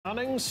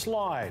Stunning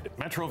slide.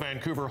 Metro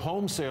Vancouver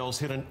home sales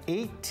hit an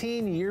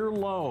 18-year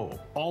low.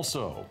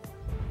 Also,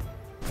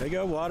 I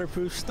got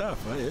waterproof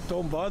stuff. It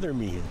don't bother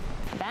me.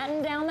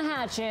 Batten down the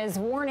hatches.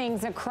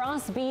 Warnings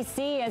across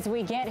BC as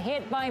we get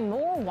hit by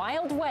more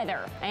wild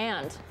weather.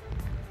 And in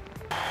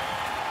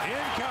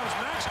comes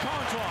Max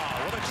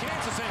Comtois with a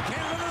chance to send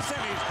Canada to the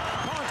semis.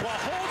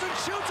 Comtois holds and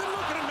shoots and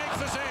look at it, makes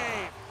the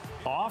save.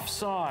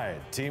 offside.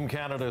 Team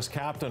Canada's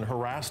captain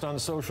harassed on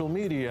social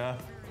media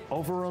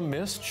over a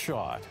missed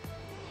shot.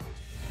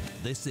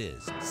 This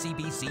is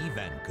CBC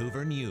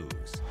Vancouver News.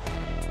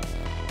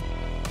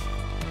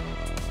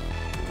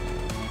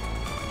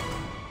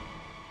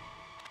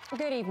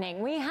 Good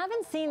evening. We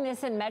haven't seen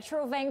this in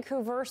Metro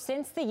Vancouver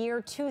since the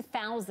year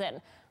 2000.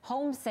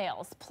 Home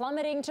sales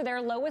plummeting to their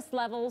lowest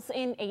levels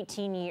in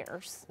 18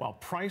 years. While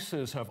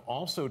prices have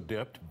also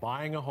dipped,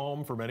 buying a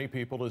home for many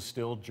people is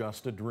still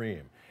just a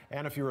dream.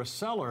 And if you're a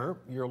seller,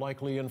 you're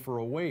likely in for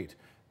a wait.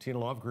 Tina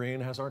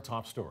Lovegreen has our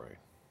top story.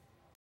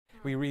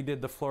 We redid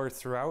the floors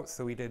throughout,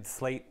 so we did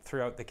slate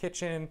throughout the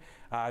kitchen,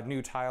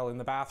 new tile in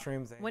the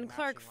bathrooms. When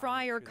Clark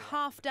Fryer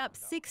coughed up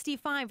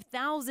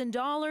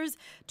 $65,000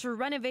 to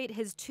renovate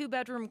his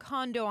two-bedroom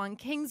condo on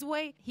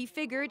Kingsway, he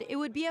figured it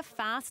would be a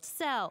fast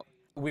sell.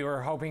 We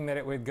were hoping that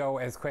it would go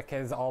as quick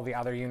as all the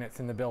other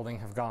units in the building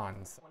have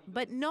gone.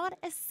 But not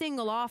a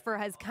single offer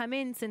has come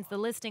in since the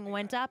listing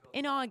went up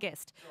in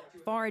August.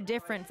 Far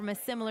different from a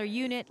similar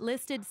unit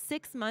listed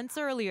 6 months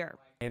earlier.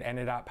 It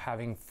ended up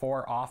having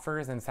 4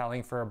 offers and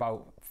selling for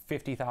about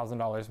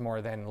 $50,000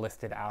 more than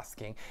listed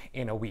asking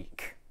in a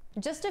week.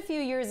 Just a few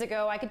years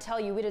ago, I could tell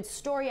you we did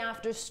story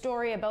after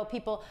story about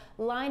people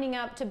lining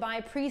up to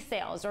buy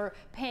pre-sales or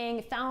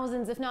paying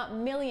thousands, if not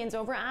millions,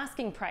 over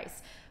asking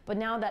price. But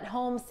now that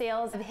home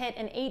sales have hit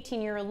an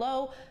 18-year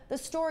low, the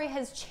story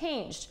has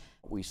changed.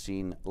 We've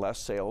seen less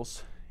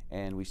sales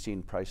and we've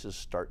seen prices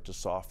start to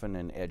soften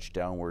and edge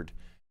downward.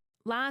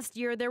 Last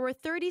year, there were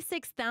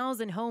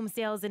 36,000 home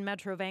sales in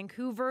Metro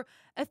Vancouver,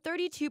 a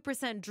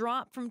 32%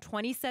 drop from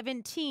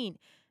 2017,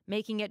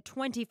 making it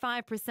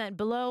 25%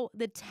 below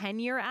the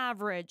 10-year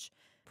average.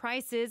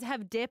 Prices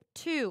have dipped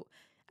too.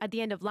 At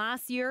the end of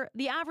last year,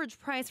 the average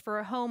price for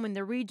a home in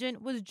the region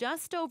was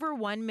just over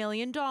 $1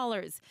 million,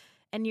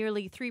 a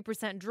nearly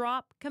 3%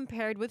 drop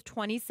compared with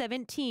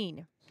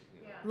 2017.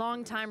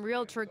 Longtime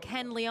realtor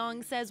Ken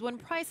Leong says when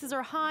prices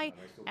are high,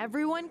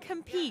 everyone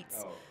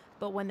competes.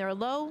 But when they're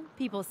low,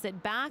 people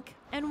sit back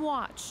and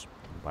watch.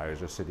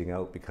 Buyers are sitting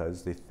out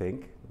because they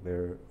think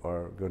there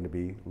are going to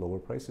be lower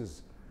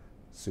prices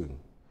soon.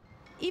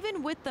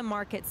 Even with the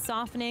market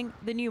softening,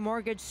 the new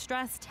mortgage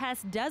stress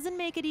test doesn't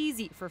make it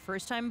easy for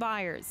first-time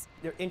buyers.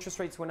 Their interest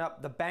rates went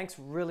up, the banks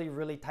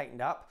really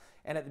tightened up,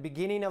 and at the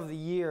beginning of the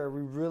year,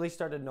 we really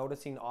started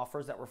noticing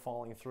offers that were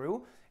falling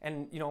through.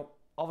 And,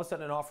 all of a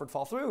sudden an offer would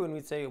fall through, and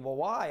we'd say, well,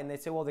 why? And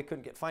they'd say, well, they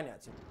couldn't get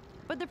financing.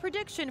 But the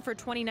prediction for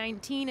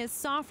 2019 is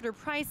softer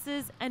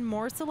prices and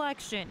more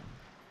selection.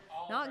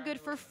 Not good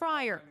for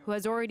Fryer, who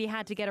has already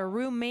had to get a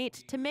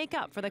roommate to make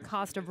up for the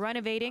cost of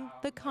renovating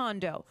the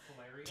condo.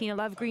 Tina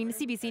Lovegreen,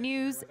 CBC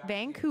News,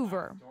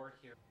 Vancouver.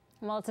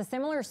 Well, it's a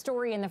similar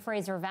story in the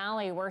Fraser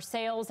Valley where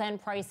sales and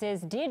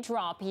prices did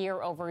drop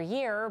year over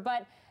year,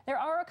 but there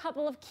are a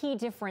couple of key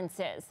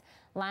differences.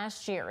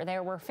 Last year,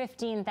 there were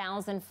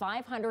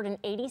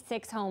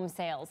 15,586 home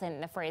sales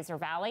in the Fraser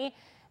Valley.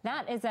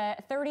 That is a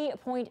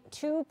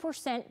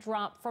 30.2%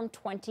 drop from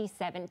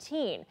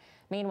 2017.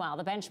 Meanwhile,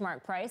 the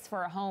benchmark price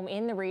for a home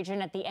in the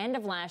region at the end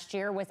of last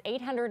year was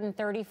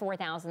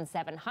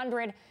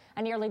 $834,700,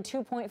 a nearly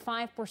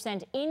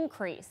 2.5%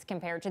 increase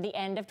compared to the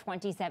end of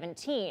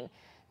 2017.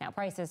 Now,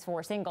 prices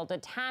for single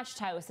detached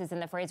houses in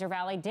the Fraser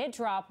Valley did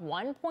drop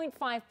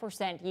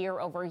 1.5% year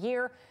over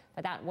year,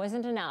 but that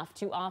wasn't enough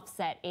to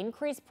offset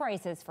increased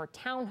prices for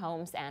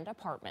townhomes and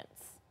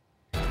apartments.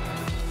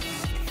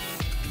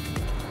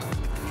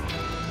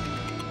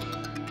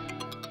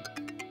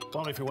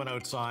 Well, if you went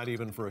outside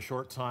even for a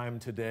short time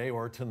today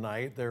or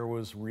tonight, there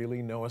was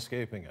really no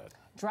escaping it.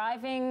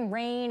 Driving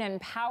rain and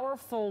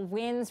powerful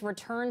winds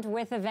returned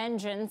with a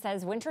vengeance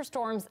as winter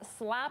storms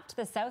slapped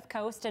the south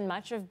coast and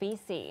much of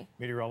BC.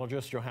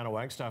 Meteorologist Johanna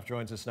Wagstaffe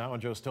joins us now,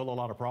 and Joe, still a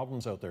lot of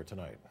problems out there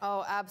tonight.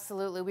 Oh,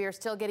 absolutely. We are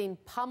still getting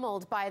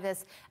pummeled by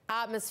this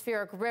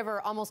atmospheric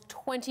river almost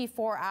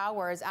 24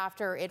 hours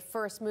after it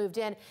first moved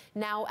in.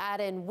 Now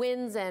add in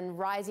winds and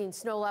rising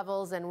snow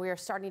levels, and we are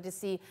starting to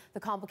see the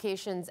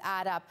complications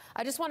add up.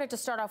 I just wanted to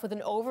start off with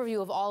an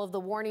overview of all of the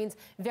warnings.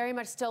 Very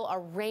much still a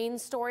rain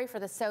story for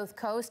the south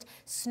coast,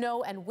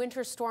 snow and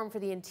winter storm for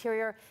the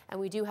interior, and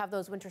we do have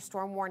those winter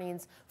storm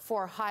warnings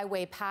for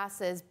highway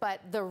passes. But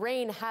the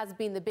rain has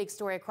been the big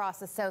story across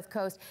the south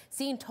coast,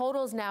 seeing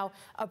totals now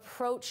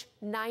approach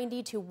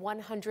 90 to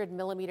 100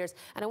 millimeters.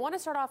 And I want to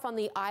start off on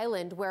the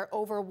island where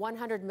over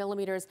 100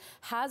 millimeters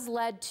has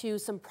led to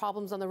some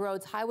problems on the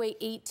roads. Highway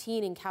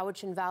 18 in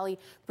Cowichan Valley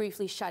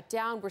briefly shut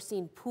down. We're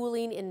seeing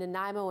pooling in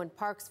Nanaimo and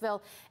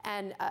Parksville,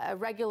 and a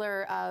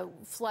regular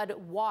flood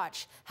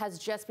watch has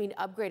just been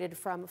upgraded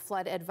from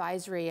flood advisory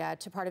advisory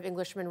to part of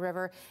Englishman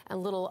River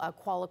and Little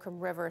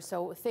Qualicum River.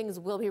 So things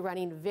will be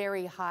running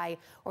very high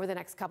over the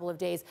next couple of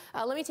days.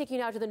 Let me take you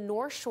now to the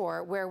North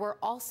Shore, where we're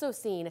also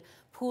seeing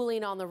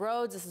pooling on the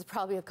roads. This is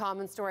probably a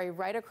common story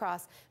right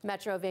across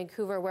Metro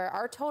Vancouver, where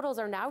our totals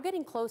are now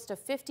getting close to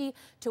 50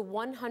 to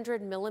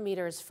 100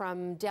 millimeters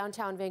from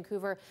downtown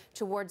Vancouver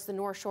towards the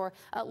North Shore.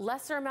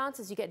 Lesser amounts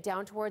as you get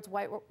down towards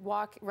White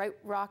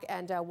Rock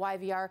and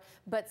YVR,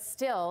 but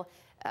still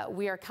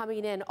we are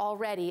coming in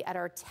already at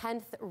our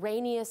 10th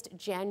rainiest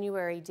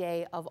January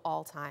day of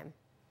all time.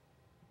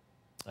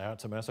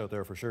 It's a mess out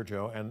there for sure,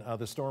 Joe. And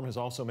the storm has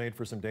also made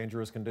for some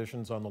dangerous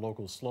conditions on the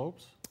local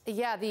slopes.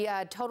 Yeah,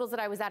 the totals that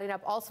I was adding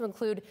up also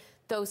include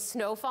those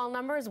snowfall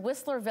numbers.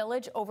 Whistler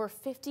Village over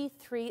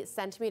 53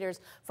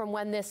 centimeters from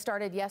when this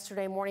started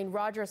yesterday morning.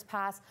 Rogers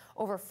Pass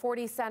over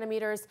 40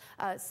 centimeters.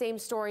 Same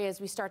story as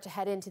we start to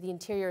head into the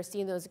interior,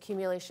 seeing those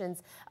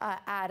accumulations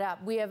add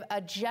up. We have a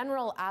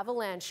general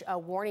avalanche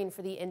warning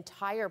for the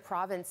entire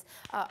province.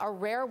 A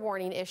rare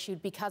warning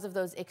issued because of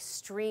those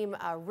extreme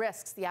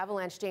risks. The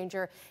avalanche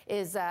danger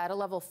is at a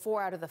level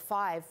 4 out of the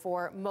 5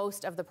 for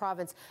most of the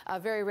province.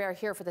 Very rare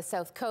here for the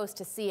south coast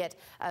to see it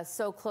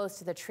so close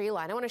to the tree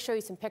line. I want to show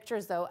you some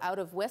pictures though out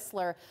of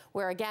Whistler,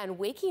 where again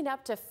waking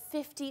up to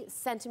 50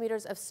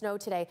 centimeters of snow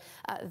today.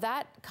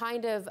 That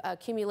kind of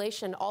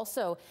accumulation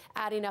also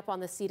adding up on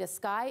the sea to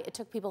sky. It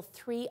took people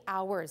 3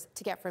 hours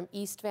to get from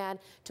East Van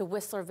to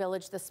Whistler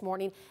Village this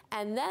morning,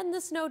 and then the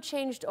snow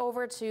changed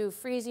over to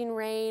freezing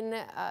rain,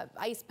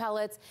 ice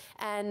pellets,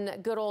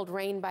 and good old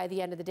rain by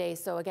the end of the day.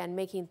 So again,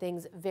 making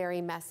things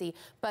very messy.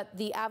 But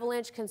the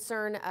avalanche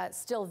concern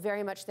still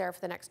very much there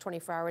for the next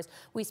 24 hours.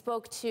 We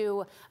spoke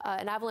to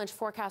an avalanche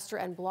forecaster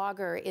and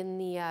blogger in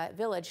the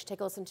village.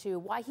 Take a listen to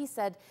why he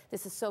said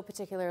this is so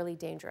particularly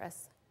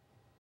dangerous.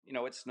 You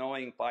know, it's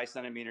snowing 5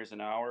 centimeters an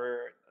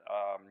hour.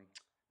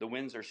 The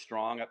winds are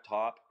strong up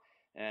top,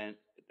 and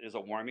there's a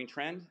warming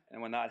trend.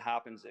 And when that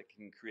happens, it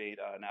can create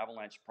an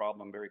avalanche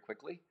problem very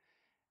quickly.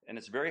 And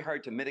it's very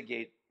hard to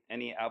mitigate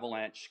any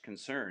avalanche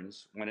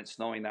concerns when it's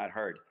snowing that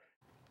hard.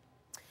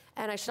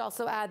 And I should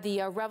also add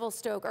the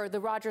Revelstoke, or the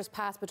Rogers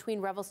Pass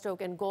between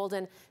Revelstoke and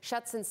Golden,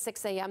 shuts since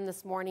 6 a.m.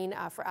 this morning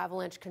for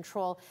avalanche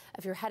control.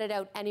 If you're headed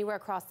out anywhere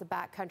across the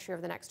backcountry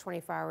over the next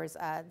 24 hours,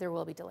 there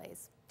will be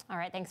delays. All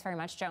right, thanks very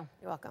much, Joe.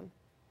 You're welcome.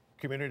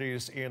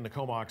 Communities in the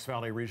Comox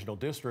Valley Regional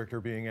District are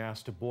being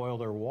asked to boil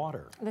their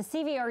water. The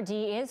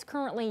CVRD is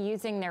currently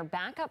using their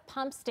backup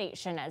pump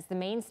station as the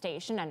main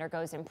station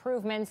undergoes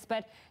improvements,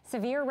 but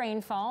severe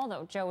rainfall,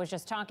 though Joe was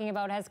just talking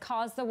about, has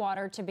caused the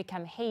water to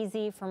become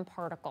hazy from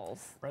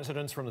particles.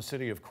 Residents from the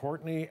city of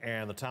Courtenay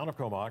and the town of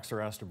Comox are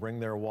asked to bring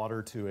their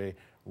water to a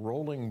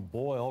rolling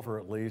boil for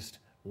at least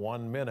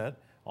 1 minute.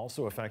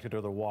 Also affected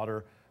are the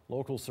water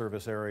local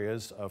service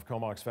areas of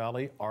Comox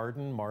Valley,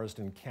 Arden,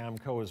 Marsden,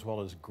 Camco, as well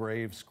as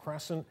Graves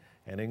Crescent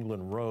and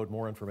England Road.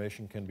 More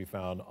information can be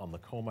found on the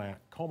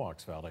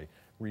Comox Valley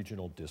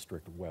Regional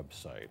District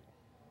website.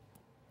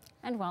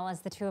 And well,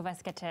 as the two of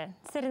us get to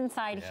sit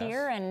inside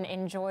here and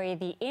enjoy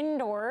the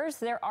indoors,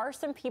 there are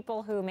some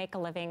people who make a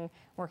living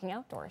working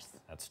outdoors.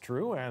 That's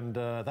true, and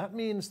that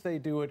means they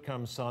do it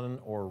come sun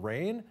or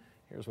rain.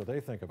 Here's what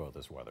they think about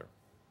this weather.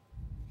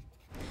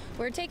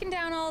 We're taking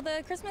down all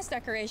the Christmas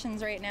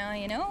decorations right now,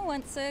 you know.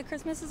 Once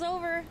Christmas is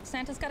over,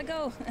 Santa's got to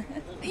go.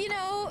 You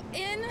know,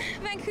 in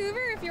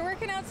Vancouver, if you're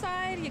working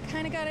outside, you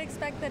kind of got to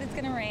expect that it's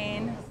going to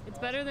rain. It's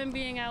better than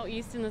being out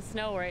east in the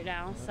snow right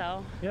now,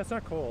 so. Yeah, it's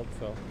not cold,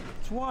 so.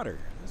 It's water.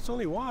 It's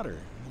only water.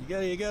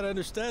 You gotta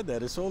understand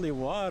that. It's only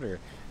water.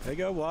 I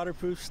got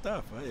waterproof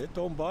stuff. It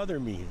don't bother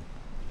me.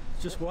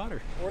 It's just water.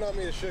 We're not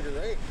made of sugar,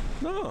 right?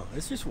 No,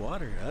 it's just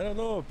water. I don't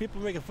know. People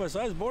make a fuss.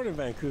 I was born in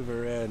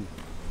Vancouver, and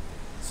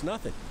it's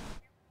nothing.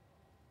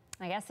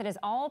 I guess it is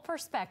all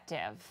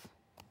perspective.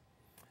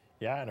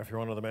 Yeah, and if you're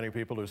one of the many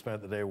people who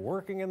spent the day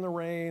working in the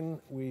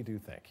rain, we do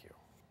thank you.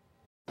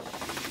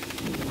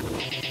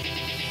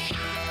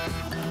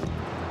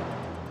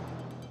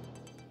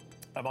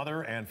 A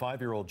mother and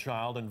 5-year-old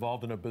child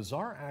involved in a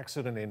bizarre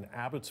accident in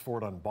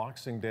Abbotsford on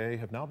Boxing Day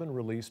have now been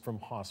released from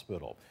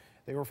hospital.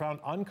 They were found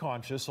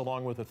unconscious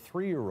along with a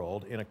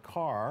 3-year-old in a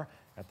car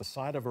at the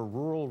side of a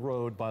rural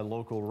road by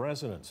local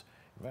residents.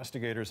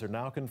 Investigators are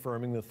now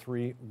confirming the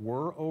 3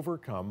 were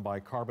overcome by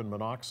carbon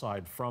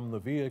monoxide from the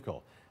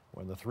vehicle.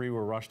 When the 3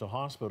 were rushed to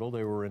hospital,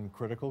 they were in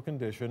critical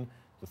condition.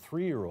 The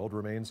 3-year-old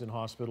remains in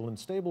hospital in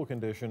stable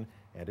condition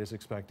and is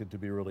expected to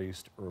be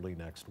released early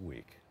next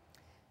week.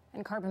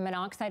 And carbon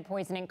monoxide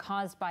poisoning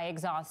caused by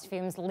exhaust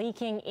fumes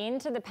leaking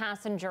into the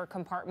passenger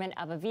compartment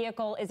of a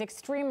vehicle is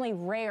extremely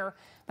rare,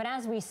 but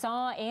as we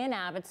saw in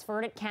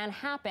Abbotsford, it can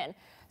happen.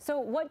 So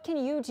what can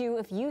you do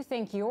if you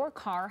think your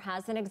car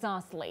has an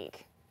exhaust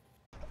leak?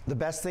 The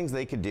best things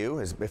they could do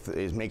is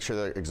make sure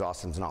their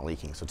exhaust system's not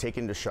leaking. So take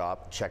it into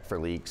shop, check for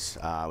leaks, is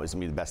gonna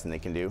be the best thing they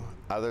can do.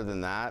 Other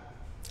than that,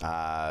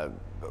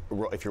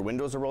 if your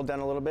windows are rolled down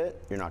a little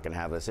bit, you're not gonna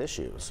have this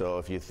issue. So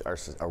if you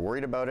are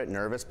worried about it,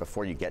 nervous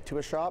before you get to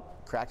a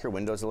shop, crack your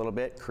windows a little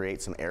bit,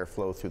 create some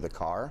airflow through the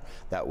car.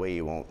 That way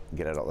you won't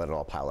let it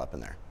all pile up in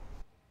there.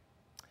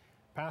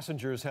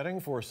 Passengers heading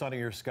for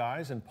sunnier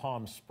skies in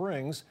Palm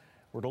Springs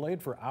were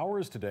delayed for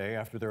hours today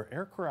after their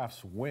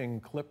aircraft's wing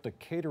clipped a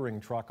catering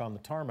truck on the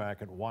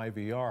tarmac at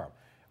YVR.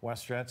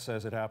 WestJet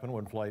says it happened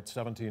when Flight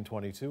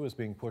 1722 is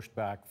being pushed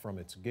back from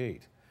its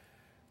gate.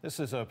 This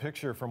is a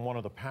picture from one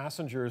of the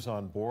passengers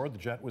on board. The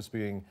jet was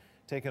being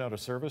taken out of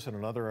service and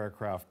another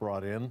aircraft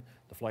brought in.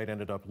 The flight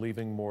ended up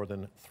leaving more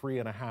than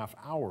 3.5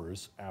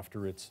 hours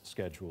after its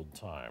scheduled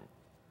time.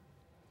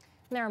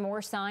 There are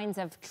more signs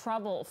of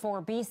trouble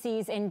for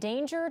BC's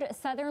endangered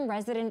southern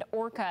resident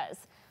orcas.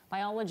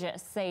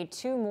 Biologists say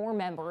 2 more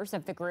members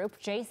of the group,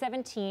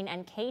 J17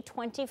 and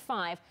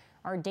K25,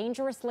 are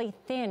dangerously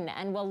thin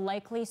and will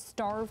likely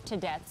starve to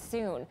death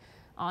soon.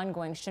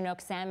 Ongoing Chinook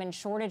salmon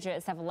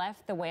shortages have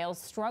left the whales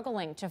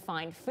struggling to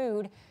find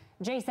food.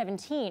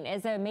 J17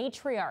 is a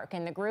matriarch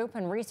in the group,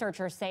 and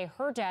researchers say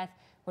her death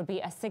would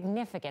be a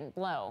significant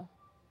blow.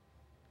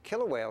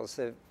 Killer whales,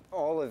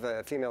 all of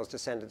a female's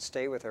descendants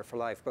stay with her for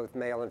life, both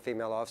male and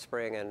female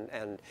offspring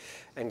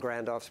and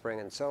grand offspring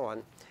and so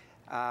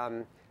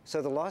on.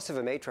 So the loss of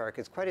a matriarch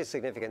is quite a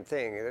significant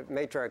thing.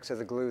 Matriarchs are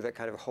the glue that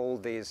kind of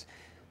hold these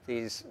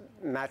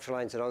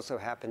matrilines that also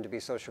happen to be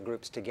social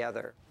groups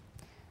together.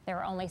 There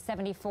are only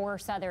 74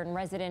 southern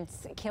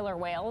residents killer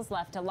whales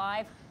left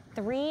alive.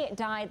 3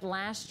 died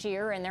last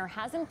year, and there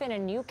hasn't been a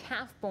new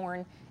calf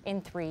born in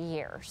 3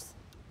 years.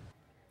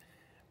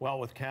 Well,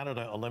 with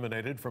Canada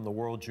eliminated from the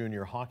World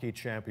Junior Hockey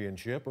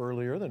Championship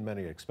earlier than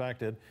many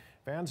expected,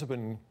 fans have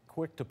been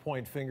quick to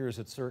point fingers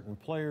at certain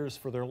players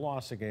for their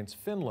loss against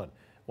Finland.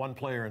 One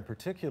player in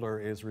particular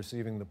is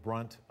receiving the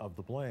brunt of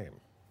the blame.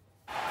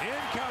 In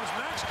comes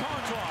Max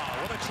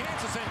Comtois with a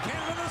chance to send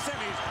Canada to the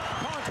semis.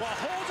 Comtois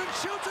holds and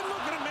shoots and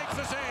look at him, makes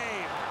the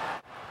save.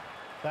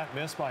 That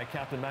miss by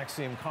Captain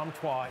Maxime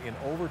Comtois in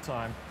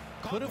overtime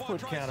could have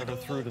put Canada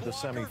through to the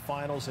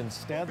semifinals.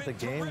 Instead, the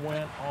game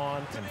went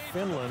on, and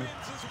Finland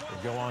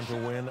would go on to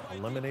win,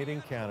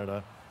 eliminating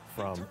Canada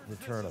from the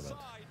tournament.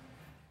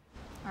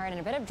 All right, and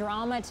a bit of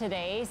drama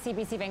today.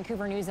 CBC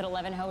Vancouver News at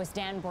 11 host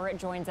Dan Burritt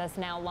joins us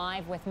now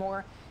live with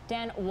more.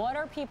 Dan, what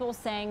are people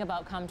saying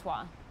about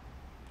Comtois?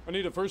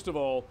 Anita, first of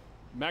all,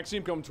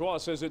 Maxime Comtois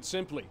says it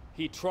simply.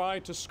 He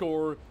tried to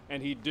score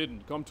and he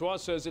didn't. Comtois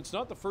says it's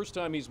not the first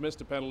time he's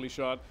missed a penalty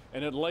shot,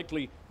 and it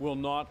likely will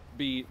not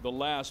be the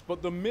last.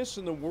 But the miss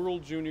in the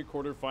World Junior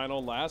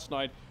quarterfinal last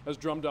night has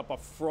drummed up a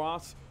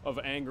froth of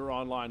anger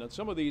online. And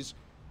some of these,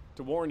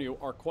 to warn you,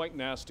 are quite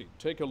nasty.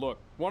 Take a look.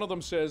 One of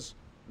them says,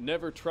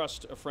 "Never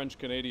trust a French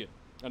Canadian."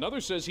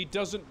 Another says he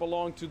doesn't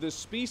belong to this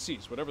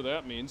species, whatever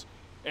that means.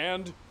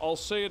 And I'll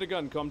say it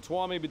again,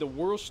 Comtois may be the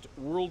worst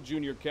World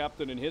Junior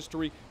captain in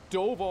history,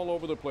 dove all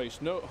over the place,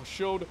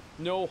 showed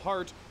no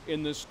heart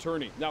in this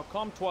tourney. Now,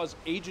 Comtois'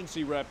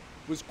 agency rep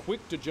was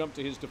quick to jump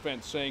to his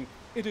defense, saying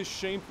it is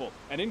shameful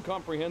and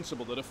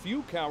incomprehensible that a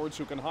few cowards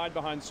who can hide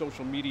behind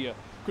social media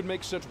could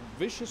make such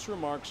vicious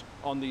remarks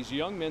on these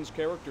young men's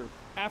character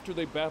after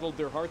they battled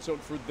their hearts out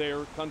for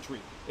their country.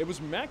 It was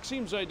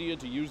Maxime's idea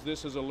to use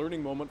this as a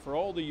learning moment for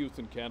all the youth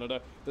in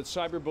Canada that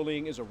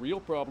cyberbullying is a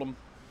real problem.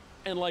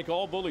 And like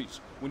all bullies,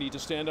 we need to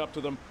stand up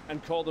to them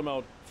and call them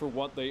out for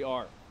what they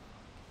are.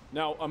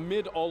 Now,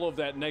 amid all of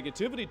that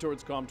negativity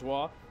towards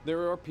Comtois,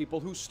 there are people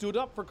who stood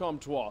up for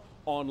Comtois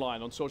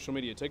online on social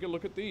media. Take a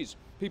look at these.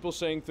 People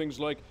saying things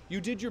like,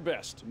 "You did your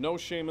best, no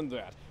shame in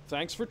that.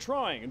 Thanks for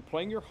trying and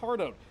playing your heart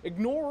out.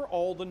 Ignore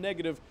all the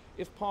negative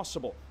if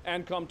possible."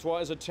 And Comtois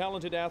is a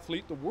talented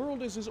athlete. The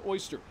world is his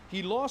oyster.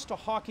 He lost a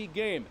hockey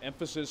game,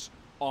 emphasis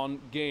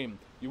on game.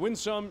 You win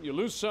some, you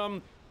lose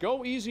some,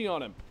 go easy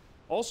on him.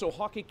 Also,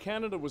 Hockey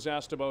Canada was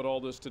asked about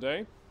all this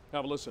today.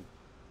 Have a listen.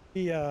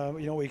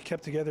 We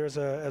kept together as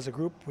a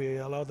group. We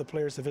allowed the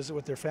players to visit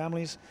with their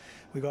families.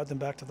 We got them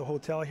back to the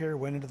hotel here,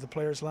 went into the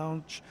players'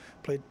 lounge,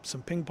 played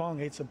some ping pong,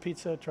 ate some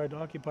pizza, tried to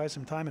occupy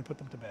some time, and put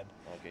them to bed.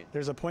 Okay.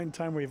 There's a point in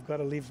time where you've got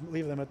to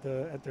leave them at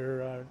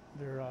their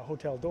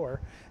hotel door,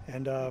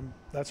 and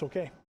that's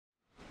okay.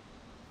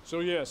 So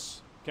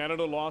yes,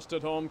 Canada lost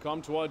at home.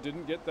 Comtois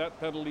didn't get that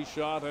penalty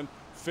shot, and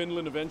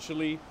Finland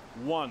eventually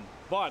won.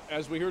 But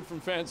as we heard from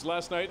fans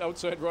last night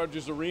outside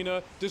Rogers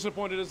Arena,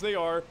 disappointed as they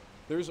are,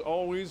 there's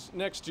always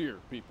next year,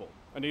 people.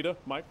 Anita,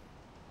 Mike?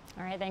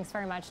 All right, thanks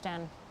very much,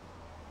 Dan.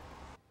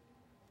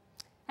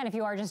 And if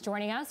you are just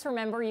joining us,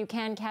 remember you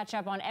can catch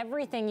up on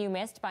everything you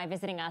missed by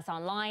visiting us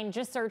online.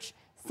 Just search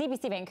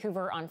CBC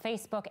Vancouver on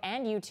Facebook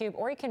and YouTube,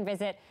 or you can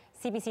visit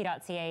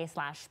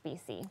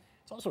cbc.ca/BC.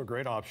 It's also a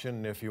great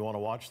option if you want to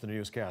watch the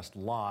newscast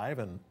live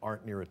and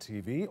aren't near a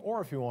TV,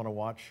 or if you want to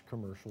watch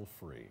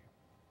commercial-free.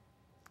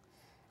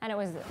 And it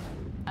was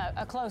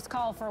a close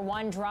call for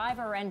one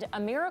driver and a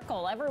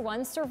miracle.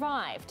 Everyone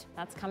survived.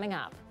 That's coming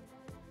up.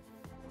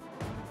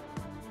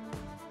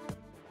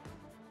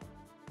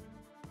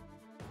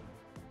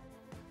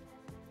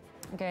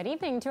 Good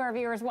evening to our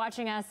viewers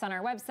watching us on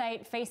our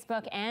website,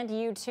 Facebook, and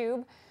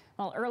YouTube.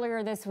 Well,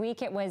 earlier this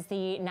week, it was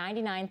the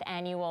 99th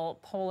annual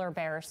Polar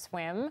Bear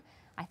Swim.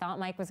 I thought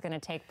Mike was going to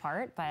take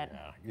part, but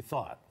yeah, you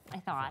thought.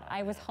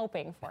 I was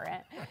hoping for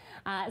it.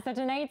 So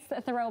tonight's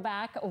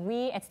throwback,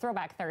 it's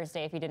Throwback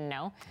Thursday, if you didn't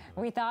know.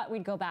 We thought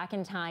we'd go back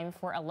in time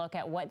for a look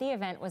at what the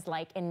event was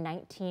like in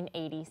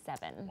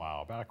 1987.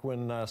 Wow, back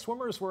when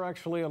swimmers were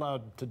actually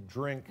allowed to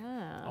drink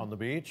on the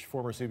beach.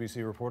 Former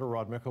CBC reporter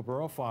Rod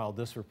Mickleborough filed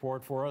this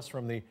report for us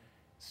from the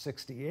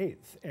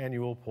 68th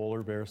annual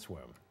Polar Bear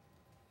Swim.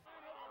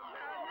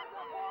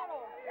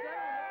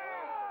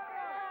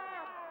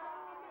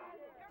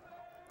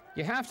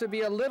 You have to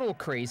be a little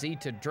crazy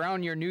to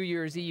drown your New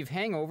Year's Eve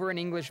hangover in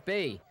English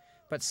Bay,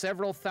 but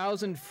several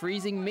thousand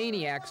freezing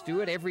maniacs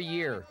do it every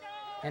year.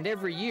 And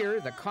every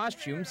year, the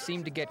costumes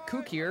seem to get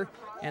kookier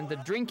and the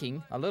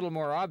drinking a little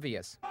more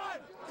obvious. 1,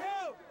 2,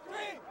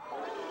 3.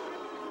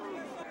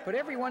 But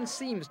everyone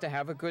seems to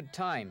have a good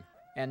time,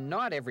 and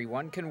not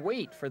everyone can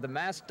wait for the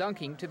mass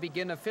dunking to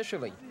begin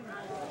officially.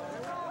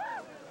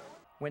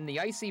 When the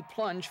icy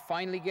plunge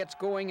finally gets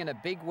going in a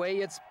big way,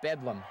 it's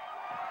bedlam.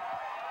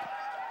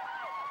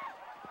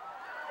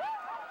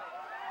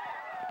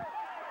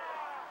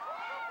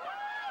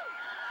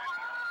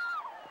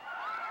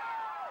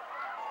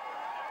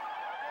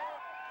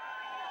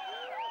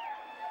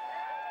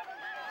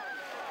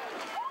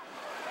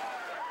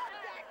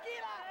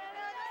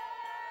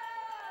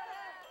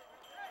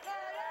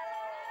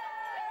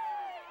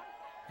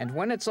 And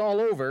when it's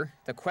all over,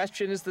 the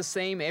question is the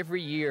same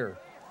every year.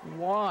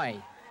 Why?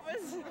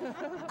 It was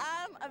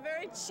a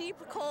very cheap,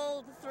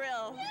 cold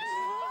thrill.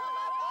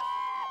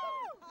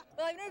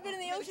 Well, I've never been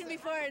in the ocean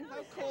before, and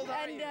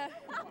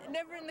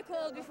never in the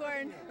cold before,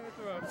 and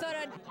thought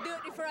I'd do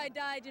it before I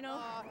died, you know.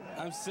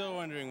 I'm still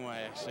wondering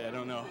why, actually. I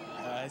don't know.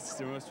 It's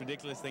the most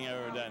ridiculous thing I've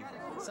ever done.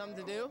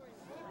 Something to do?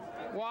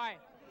 Why?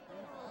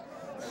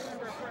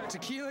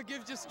 Tequila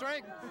gives you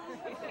strength.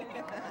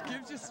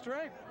 Gives you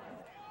strength.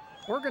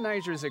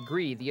 Organizers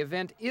agree the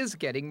event is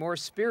getting more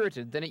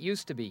spirited than it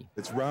used to be.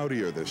 It's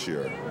rowdier this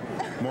year,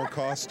 more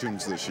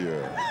costumes this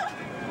year.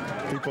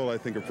 People, I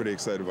think, are pretty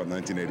excited about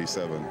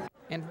 1987.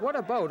 And what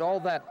about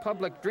all that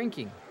public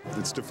drinking?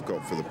 It's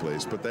difficult for the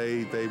police, but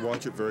they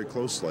watch it very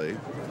closely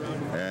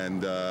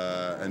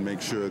and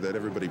make sure that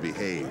everybody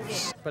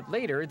behaves. But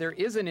later, there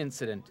is an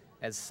incident,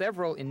 as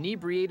several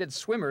inebriated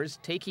swimmers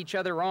take each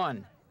other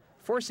on,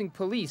 forcing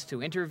police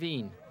to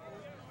intervene.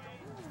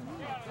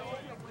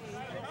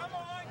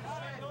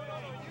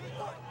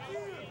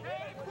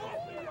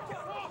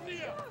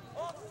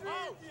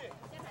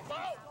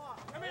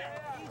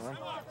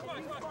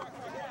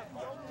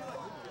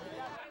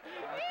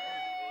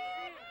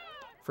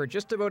 For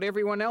just about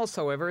everyone else,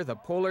 however, the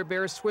Polar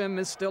Bear Swim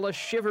is still a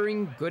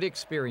shivering good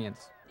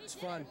experience. It's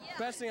fun.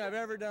 Best thing I've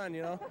ever done,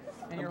 you know.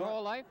 In your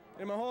whole life?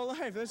 In my whole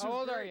life. How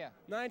old are you?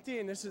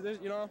 19. This,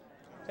 you know,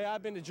 hey,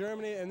 I've been to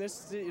Germany, and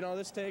this, you know,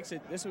 this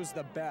was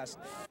the best.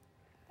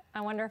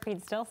 I wonder if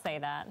he'd still say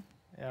that.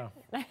 Yeah,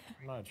 I'm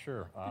not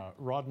sure.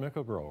 Rod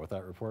Mickleborough with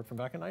that report from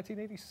back in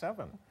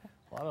 1987.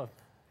 A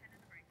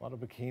lot of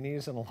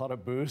bikinis and a lot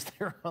of booze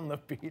there on the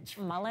beach.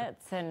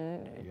 Mullets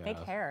and big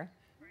hair.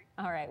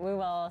 All right, we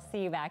will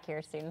see you back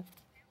here soon.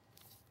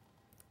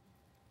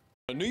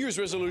 A New Year's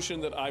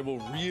resolution that I will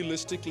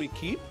realistically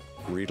keep?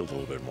 Read a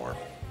little bit more.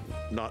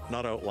 Not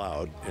out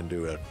loud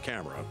into a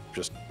camera,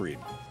 just read.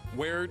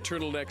 Wear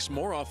turtlenecks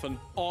more often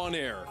on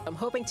air. I'm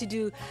hoping to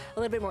do a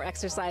little bit more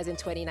exercise in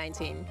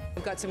 2019.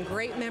 I've got some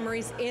great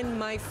memories in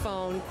my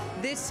phone.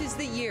 This is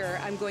the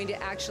year I'm going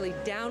to actually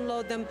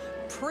download them,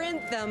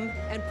 print them,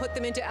 and put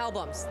them into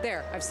albums.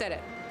 There, I've said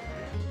it.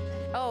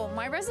 Oh,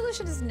 my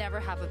resolution is never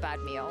have a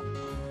bad meal.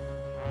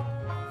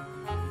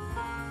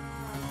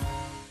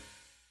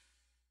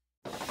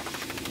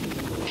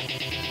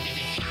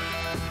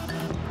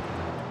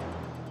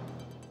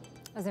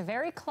 It was a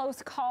very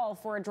close call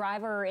for a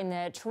driver in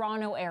the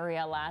Toronto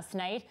area last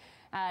night.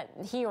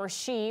 He or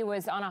she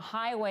was on a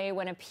highway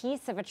when a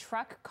piece of a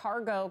truck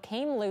cargo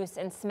came loose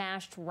and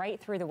smashed right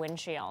through the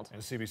windshield.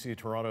 As CBC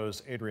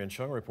Toronto's Adrian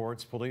Chung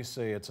reports, police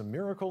say it's a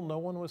miracle no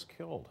one was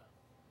killed.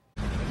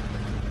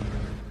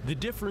 The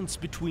difference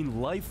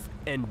between life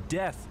and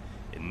death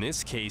in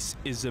this case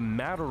is a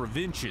matter of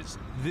inches.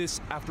 This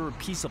after a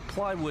piece of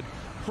plywood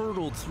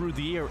hurtled through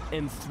the air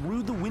and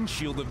through the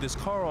windshield of this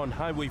car on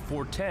Highway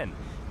 410.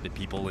 The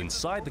people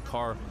inside the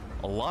car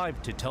alive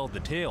to tell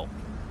the tale.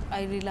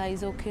 I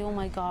realized, okay, oh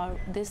my God,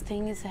 this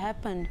thing has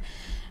happened.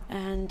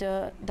 And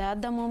at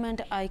the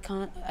moment, I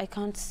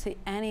can't say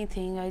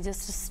anything. I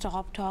just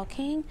stopped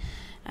talking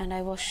and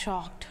I was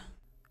shocked.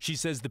 She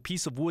says the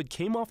piece of wood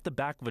came off the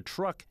back of a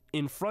truck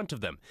in front of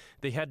them.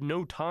 They had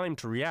no time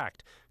to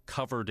react.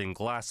 Covered in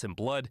glass and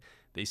blood,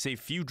 they say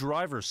few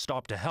drivers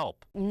stopped to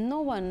help.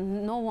 No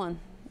one.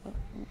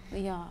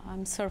 Yeah,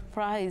 I'm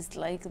surprised,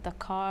 like the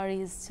car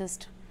is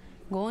just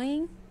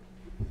going.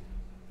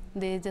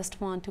 They just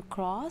want to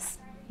cross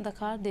the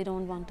car. They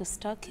don't want to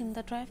stuck in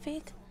the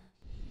traffic.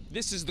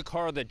 This is the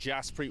car that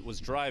Jaspreet was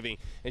driving,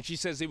 and she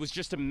says it was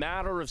just a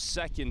matter of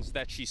seconds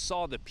that she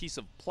saw the piece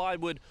of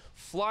plywood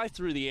fly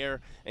through the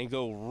air and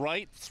go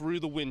right through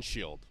the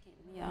windshield.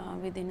 Yeah,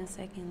 within a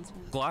second.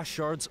 Glass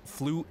shards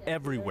flew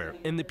everywhere,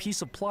 and the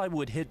piece of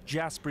plywood hit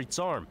Jaspreet's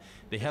arm.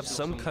 They have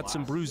some cuts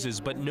and bruises,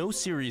 but no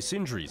serious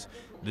injuries.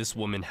 This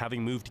woman,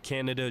 having moved to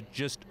Canada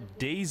just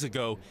days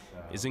ago,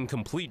 is in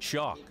complete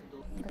shock.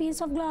 The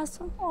piece of glass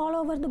all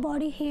over the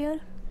body, here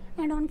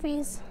and on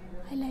face,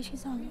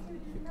 eyelashes on.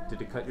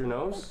 Did it cut your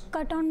nose?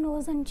 Cut on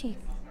nose and cheek.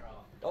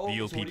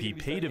 The OPP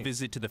paid a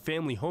visit to the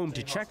family home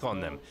to check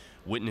on them.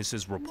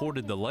 Witnesses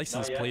reported the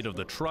license plate of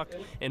the truck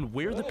and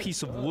where the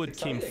piece of wood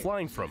came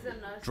flying from.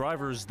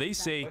 Drivers, they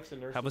say,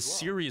 have a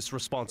serious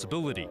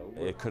responsibility.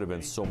 It could have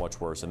been so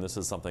much worse, and this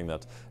is something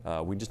that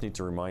we just need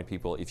to remind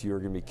people: if you're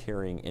going to be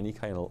carrying any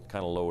kind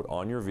of load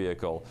on your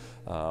vehicle,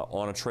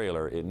 on a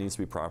trailer, it needs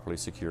to be properly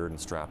secured and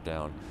strapped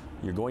down.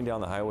 You're going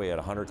down the highway at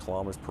 100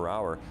 kilometers per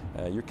hour,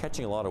 you're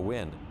catching a lot of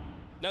wind.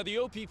 Now, the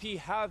OPP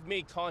have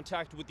made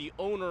contact with the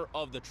owner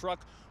of the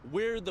truck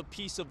where the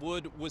piece of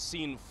wood was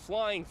seen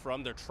flying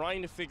from. They're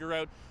trying to figure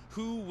out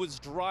who was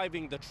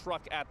driving the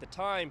truck at the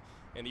time,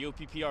 and the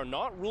OPP are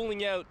not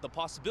ruling out the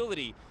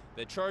possibility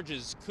that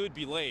charges could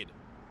be laid.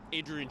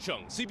 Adrian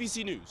Chung,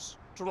 CBC News,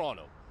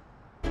 Toronto.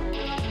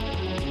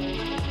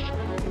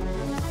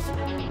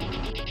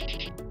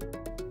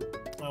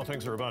 Well,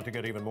 things are about to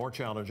get even more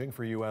challenging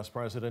for U.S.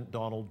 President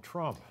Donald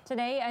Trump.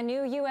 Today, a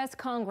new U.S.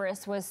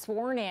 Congress was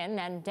sworn in,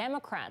 and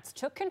Democrats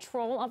took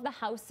control of the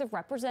House of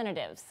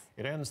Representatives.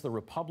 It ends the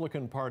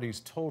Republican Party's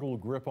total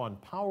grip on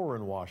power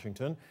in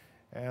Washington.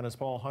 And as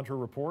Paul Hunter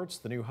reports,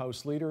 the new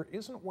House leader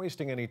isn't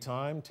wasting any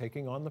time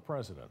taking on the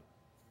president.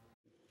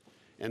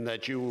 And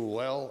that you will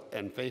well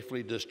and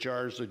faithfully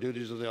discharge the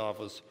duties of the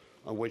office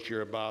on which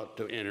you're about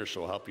to enter,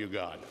 so help you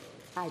God.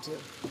 I do.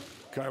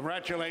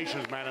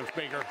 Congratulations, Madam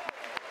Speaker.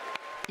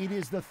 It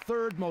is the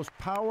third most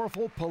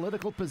powerful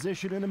political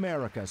position in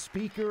America,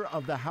 Speaker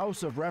of the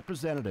House of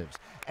Representatives,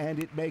 and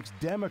it makes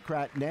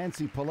Democrat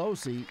Nancy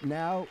Pelosi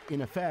now,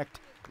 in effect,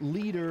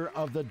 leader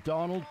of the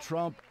Donald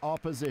Trump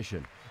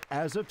opposition.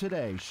 As of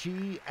today,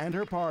 she and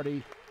her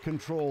party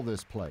control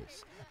this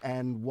place.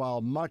 And while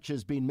much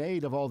has been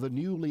made of all the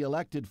newly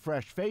elected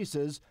fresh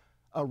faces,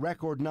 a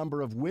record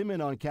number of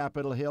women on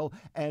Capitol Hill,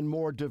 and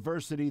more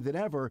diversity than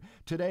ever,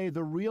 today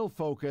the real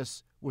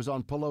focus was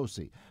on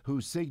Pelosi, who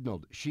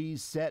signaled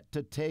she's set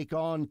to take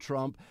on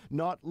Trump,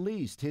 not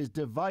least his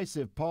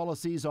divisive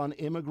policies on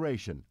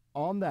immigration.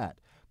 On that,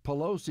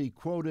 Pelosi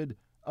quoted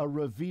a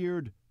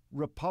revered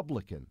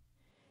Republican.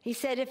 He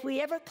said, if we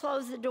ever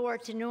close the door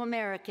to new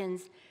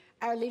Americans,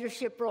 our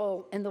leadership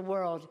role in the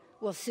world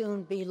will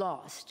soon be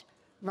lost.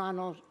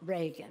 Ronald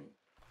Reagan.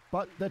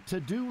 But the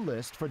to-do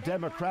list for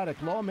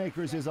Democratic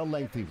lawmakers is a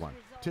lengthy one.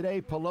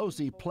 Today,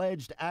 Pelosi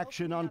pledged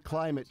action on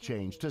climate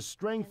change, to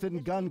strengthen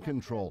gun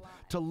control,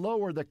 to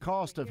lower the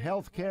cost of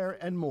health care,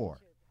 and more.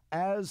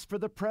 As for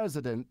the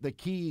president, the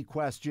key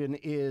question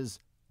is,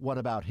 what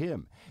about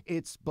him?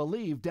 It's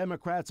believed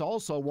Democrats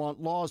also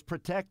want laws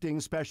protecting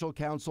special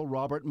counsel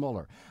Robert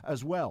Mueller,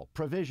 as well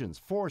provisions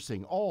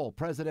forcing all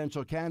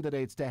presidential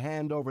candidates to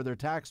hand over their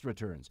tax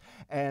returns.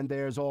 And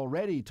there's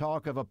already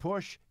talk of a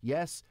push,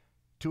 yes,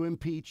 to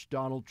impeach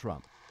Donald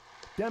Trump.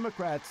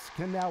 Democrats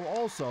can now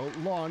also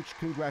launch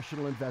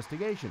congressional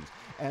investigations,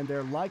 and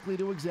they're likely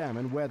to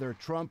examine whether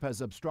Trump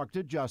has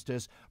obstructed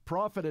justice,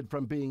 profited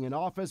from being in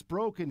office,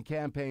 broken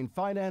campaign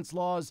finance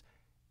laws,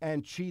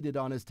 and cheated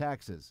on his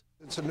taxes.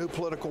 It's a new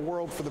political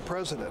world for the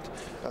president.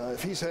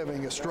 If he's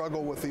having a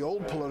struggle with the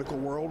old political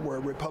world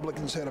where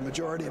Republicans had a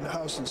majority in the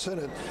House and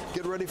Senate,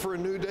 get ready for a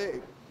new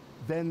day.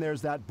 Then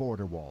there's that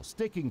border wall,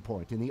 sticking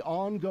point in the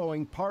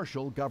ongoing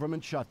partial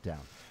government shutdown.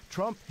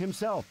 Trump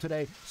himself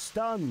today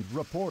stunned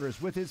reporters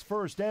with his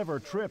first ever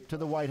trip to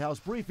the White House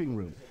briefing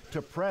room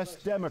to press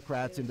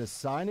Democrats into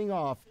signing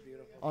off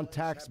on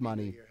tax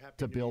money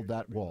to build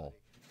that wall.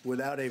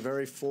 Without a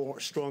very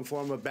strong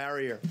form of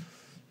barrier,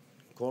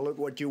 call it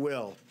what you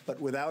will, but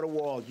without a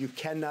wall, you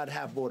cannot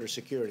have border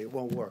security. It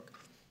won't work.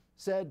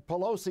 Said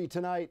Pelosi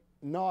tonight,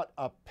 not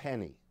a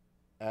penny,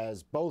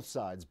 as both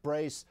sides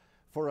brace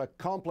for a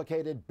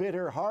complicated,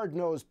 bitter,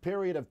 hard-nosed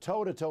period of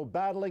toe-to-toe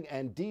battling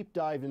and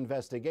deep-dive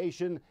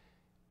investigation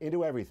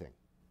into everything.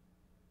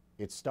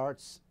 It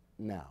starts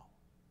now.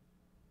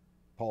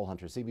 Paul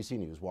Hunter, CBC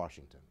News,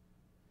 Washington.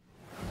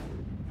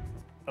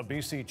 A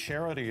BC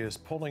charity is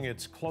pulling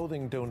its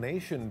clothing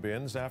donation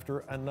bins after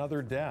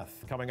another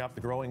death. Coming up,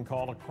 the growing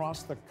call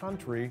across the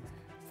country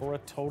for a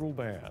total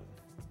ban.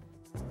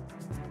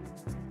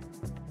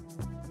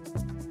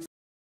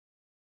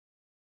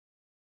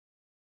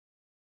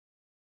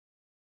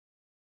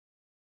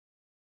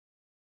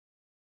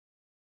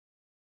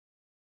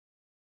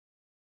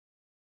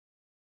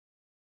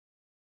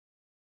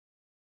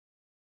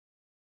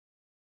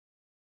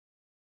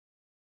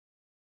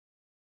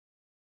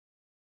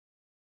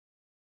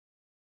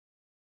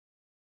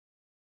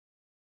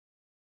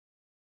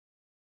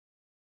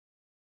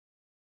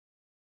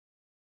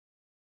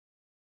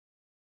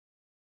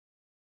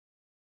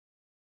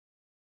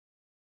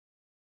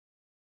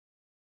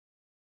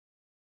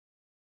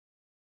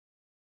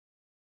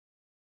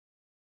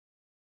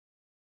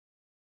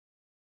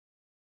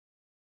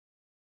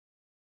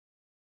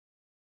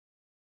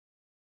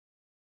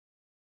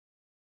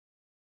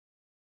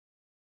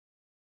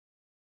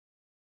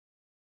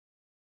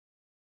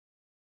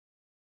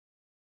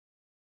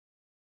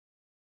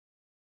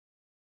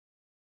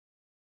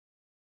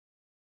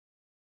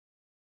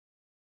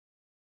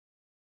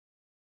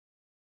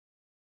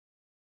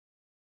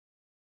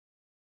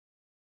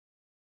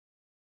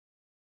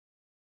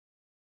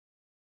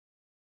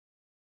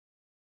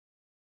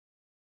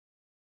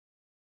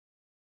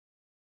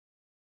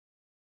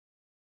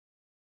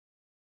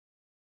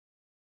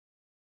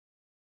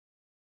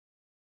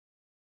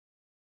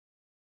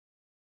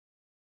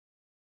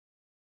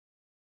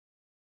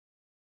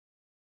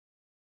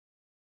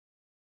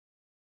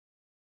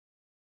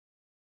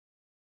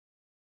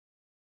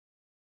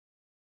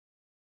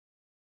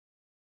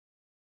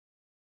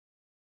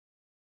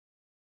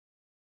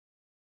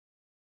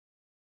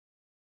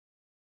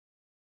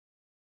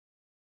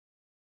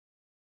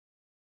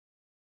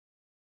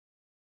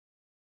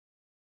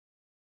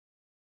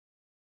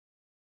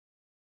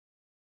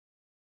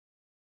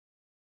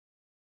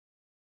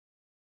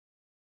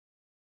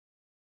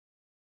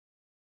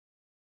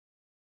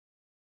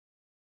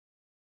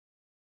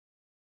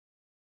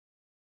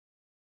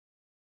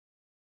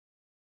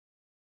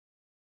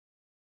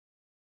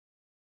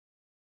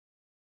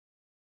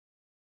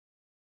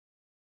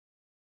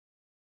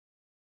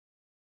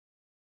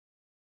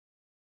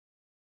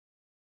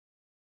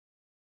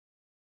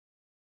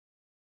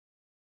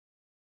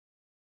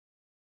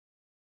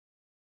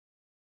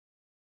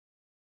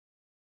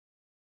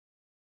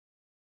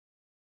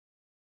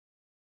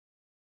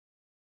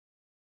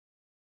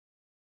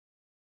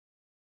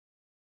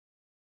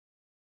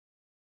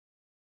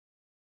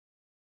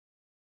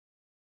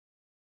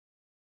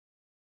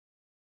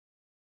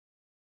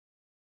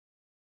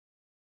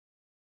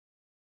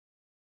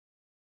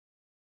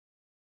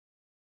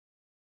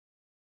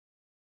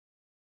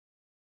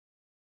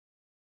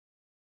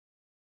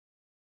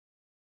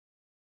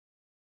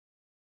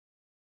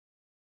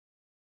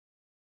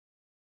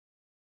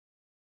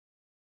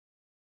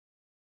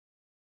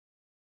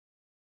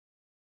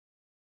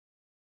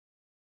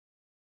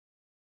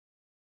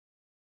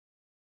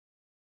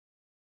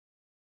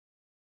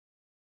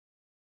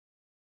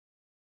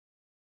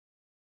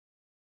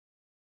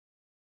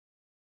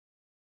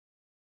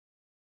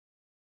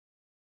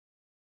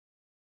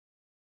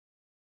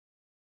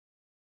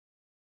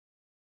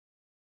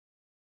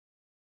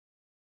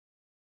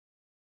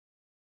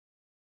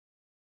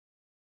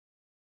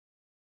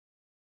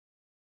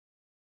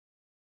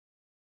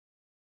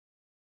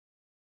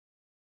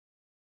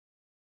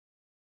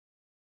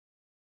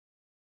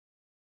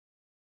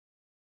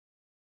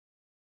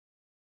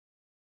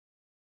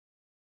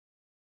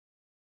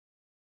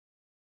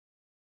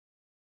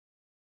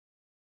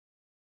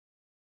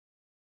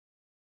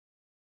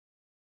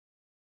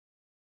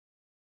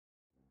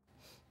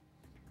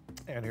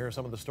 And here are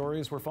some of the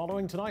stories we're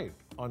following tonight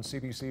on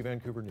CBC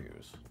Vancouver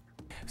News.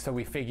 So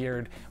we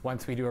figured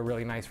once we do a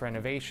really nice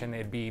renovation,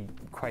 it'd be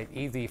quite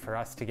easy for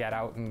us to get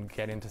out and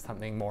get into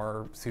something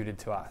more suited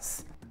to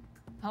us.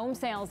 Home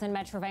sales in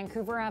Metro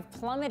Vancouver have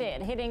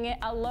plummeted, hitting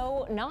a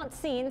low not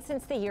seen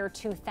since the year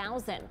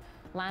 2000.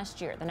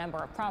 Last year, the number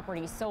of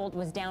properties sold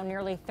was down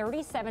nearly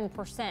 37%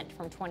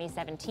 from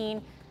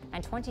 2017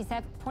 and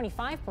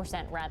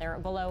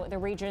 25% below the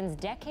region's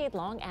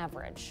decade-long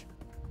average.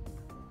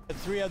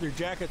 3 other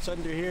jackets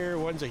under here.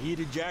 One's a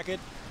heated jacket,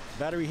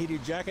 battery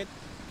heated jacket.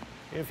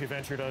 If you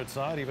ventured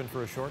outside, even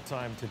for a short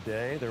time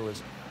today, there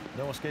was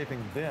no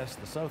escaping this.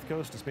 The south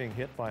coast is being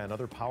hit by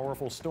another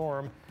powerful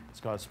storm. It's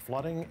caused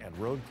flooding and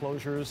road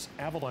closures.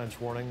 Avalanche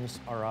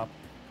warnings are up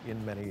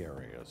in many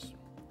areas.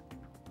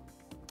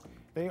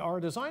 They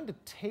are designed to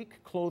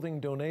take clothing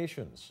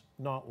donations,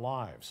 not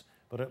lives.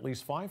 But at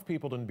least 5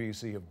 people in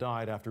BC have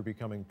died after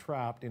becoming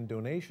trapped in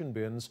donation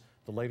bins,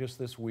 the latest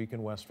this week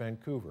in West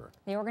Vancouver.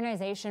 The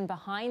organization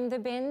behind the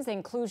bins,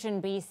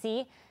 Inclusion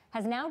BC,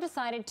 has now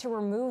decided to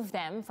remove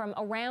them from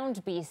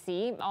around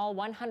BC, all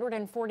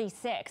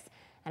 146.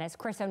 And as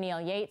Chris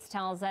O'Neill-Yates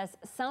tells us,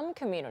 some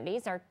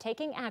communities are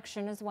taking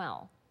action as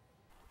well.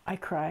 I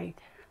cried.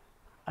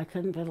 I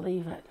couldn't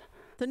believe it.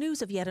 The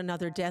news of yet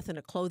another death in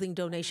a clothing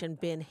donation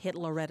bin hit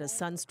Loretta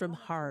Sundstrom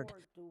hard.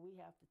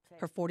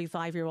 Her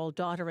 45-year-old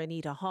daughter,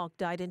 Anita,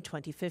 died in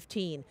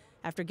 2015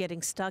 after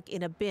getting stuck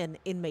in a bin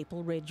in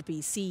Maple Ridge,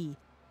 BC.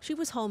 She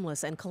was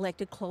homeless and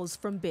collected clothes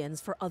from bins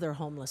for other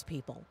homeless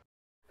people.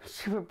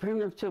 She would bring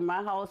them to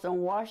my house and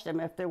wash them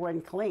if they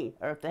weren't clean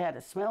or if they had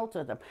a smell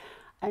to them.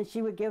 And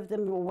she would give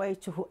them away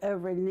to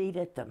whoever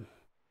needed them.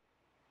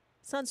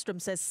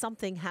 Sundstrom says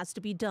something has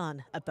to be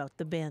done about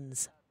the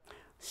bins.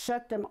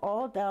 Shut them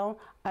all down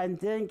and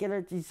then get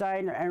a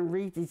designer and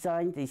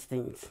redesign these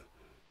things.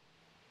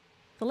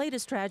 The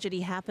latest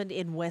tragedy happened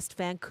in West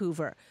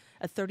Vancouver.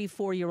 A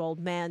 34-year-old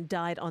man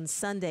died on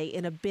Sunday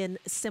in a bin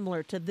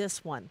similar to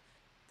this one.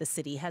 The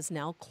city has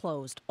now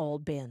closed all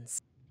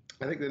bins.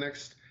 I think the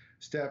next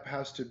step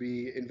has to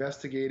be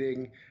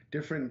investigating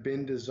different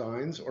bin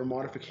designs or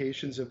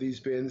modifications of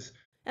these bins.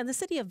 And the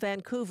city of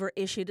Vancouver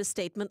issued a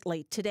statement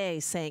late today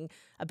saying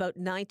about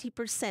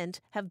 90%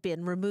 have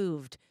been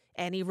removed.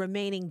 Any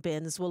remaining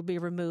bins will be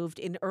removed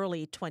in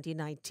early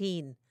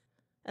 2019.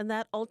 And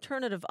that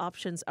alternative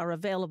options are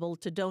available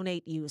to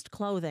donate used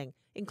clothing,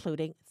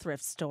 including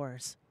thrift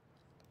stores.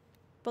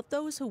 But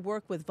those who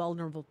work with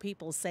vulnerable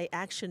people say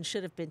action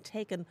should have been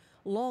taken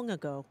long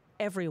ago,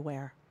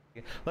 everywhere.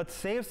 Let's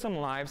save some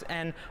lives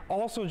and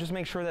also just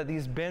make sure that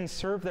these bins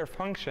serve their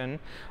function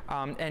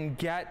and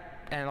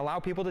allow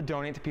people to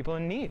donate to people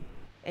in need.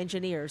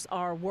 Engineers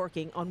are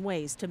working on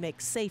ways to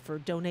make safer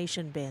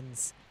donation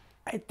bins.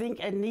 I think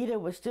Anita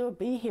would still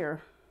be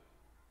here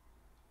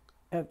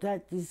if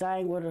that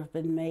design would have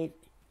been made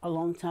a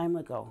long time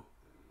ago.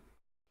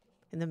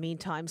 In the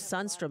meantime,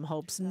 Sundstrom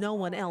hopes no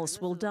one else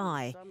will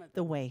die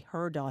the way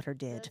her daughter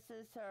did.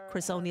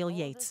 Chris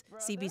O'Neill-Yates,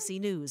 CBC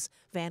News,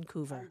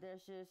 Vancouver.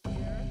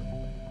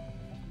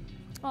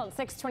 Well, it's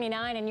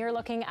 6:29, and you're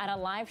looking at a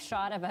live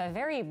shot of a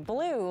very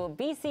blue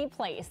BC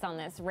place on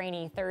this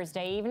rainy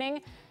Thursday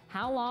evening.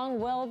 How long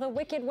will the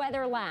wicked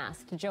weather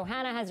last?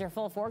 Johanna has your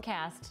full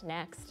forecast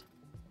next.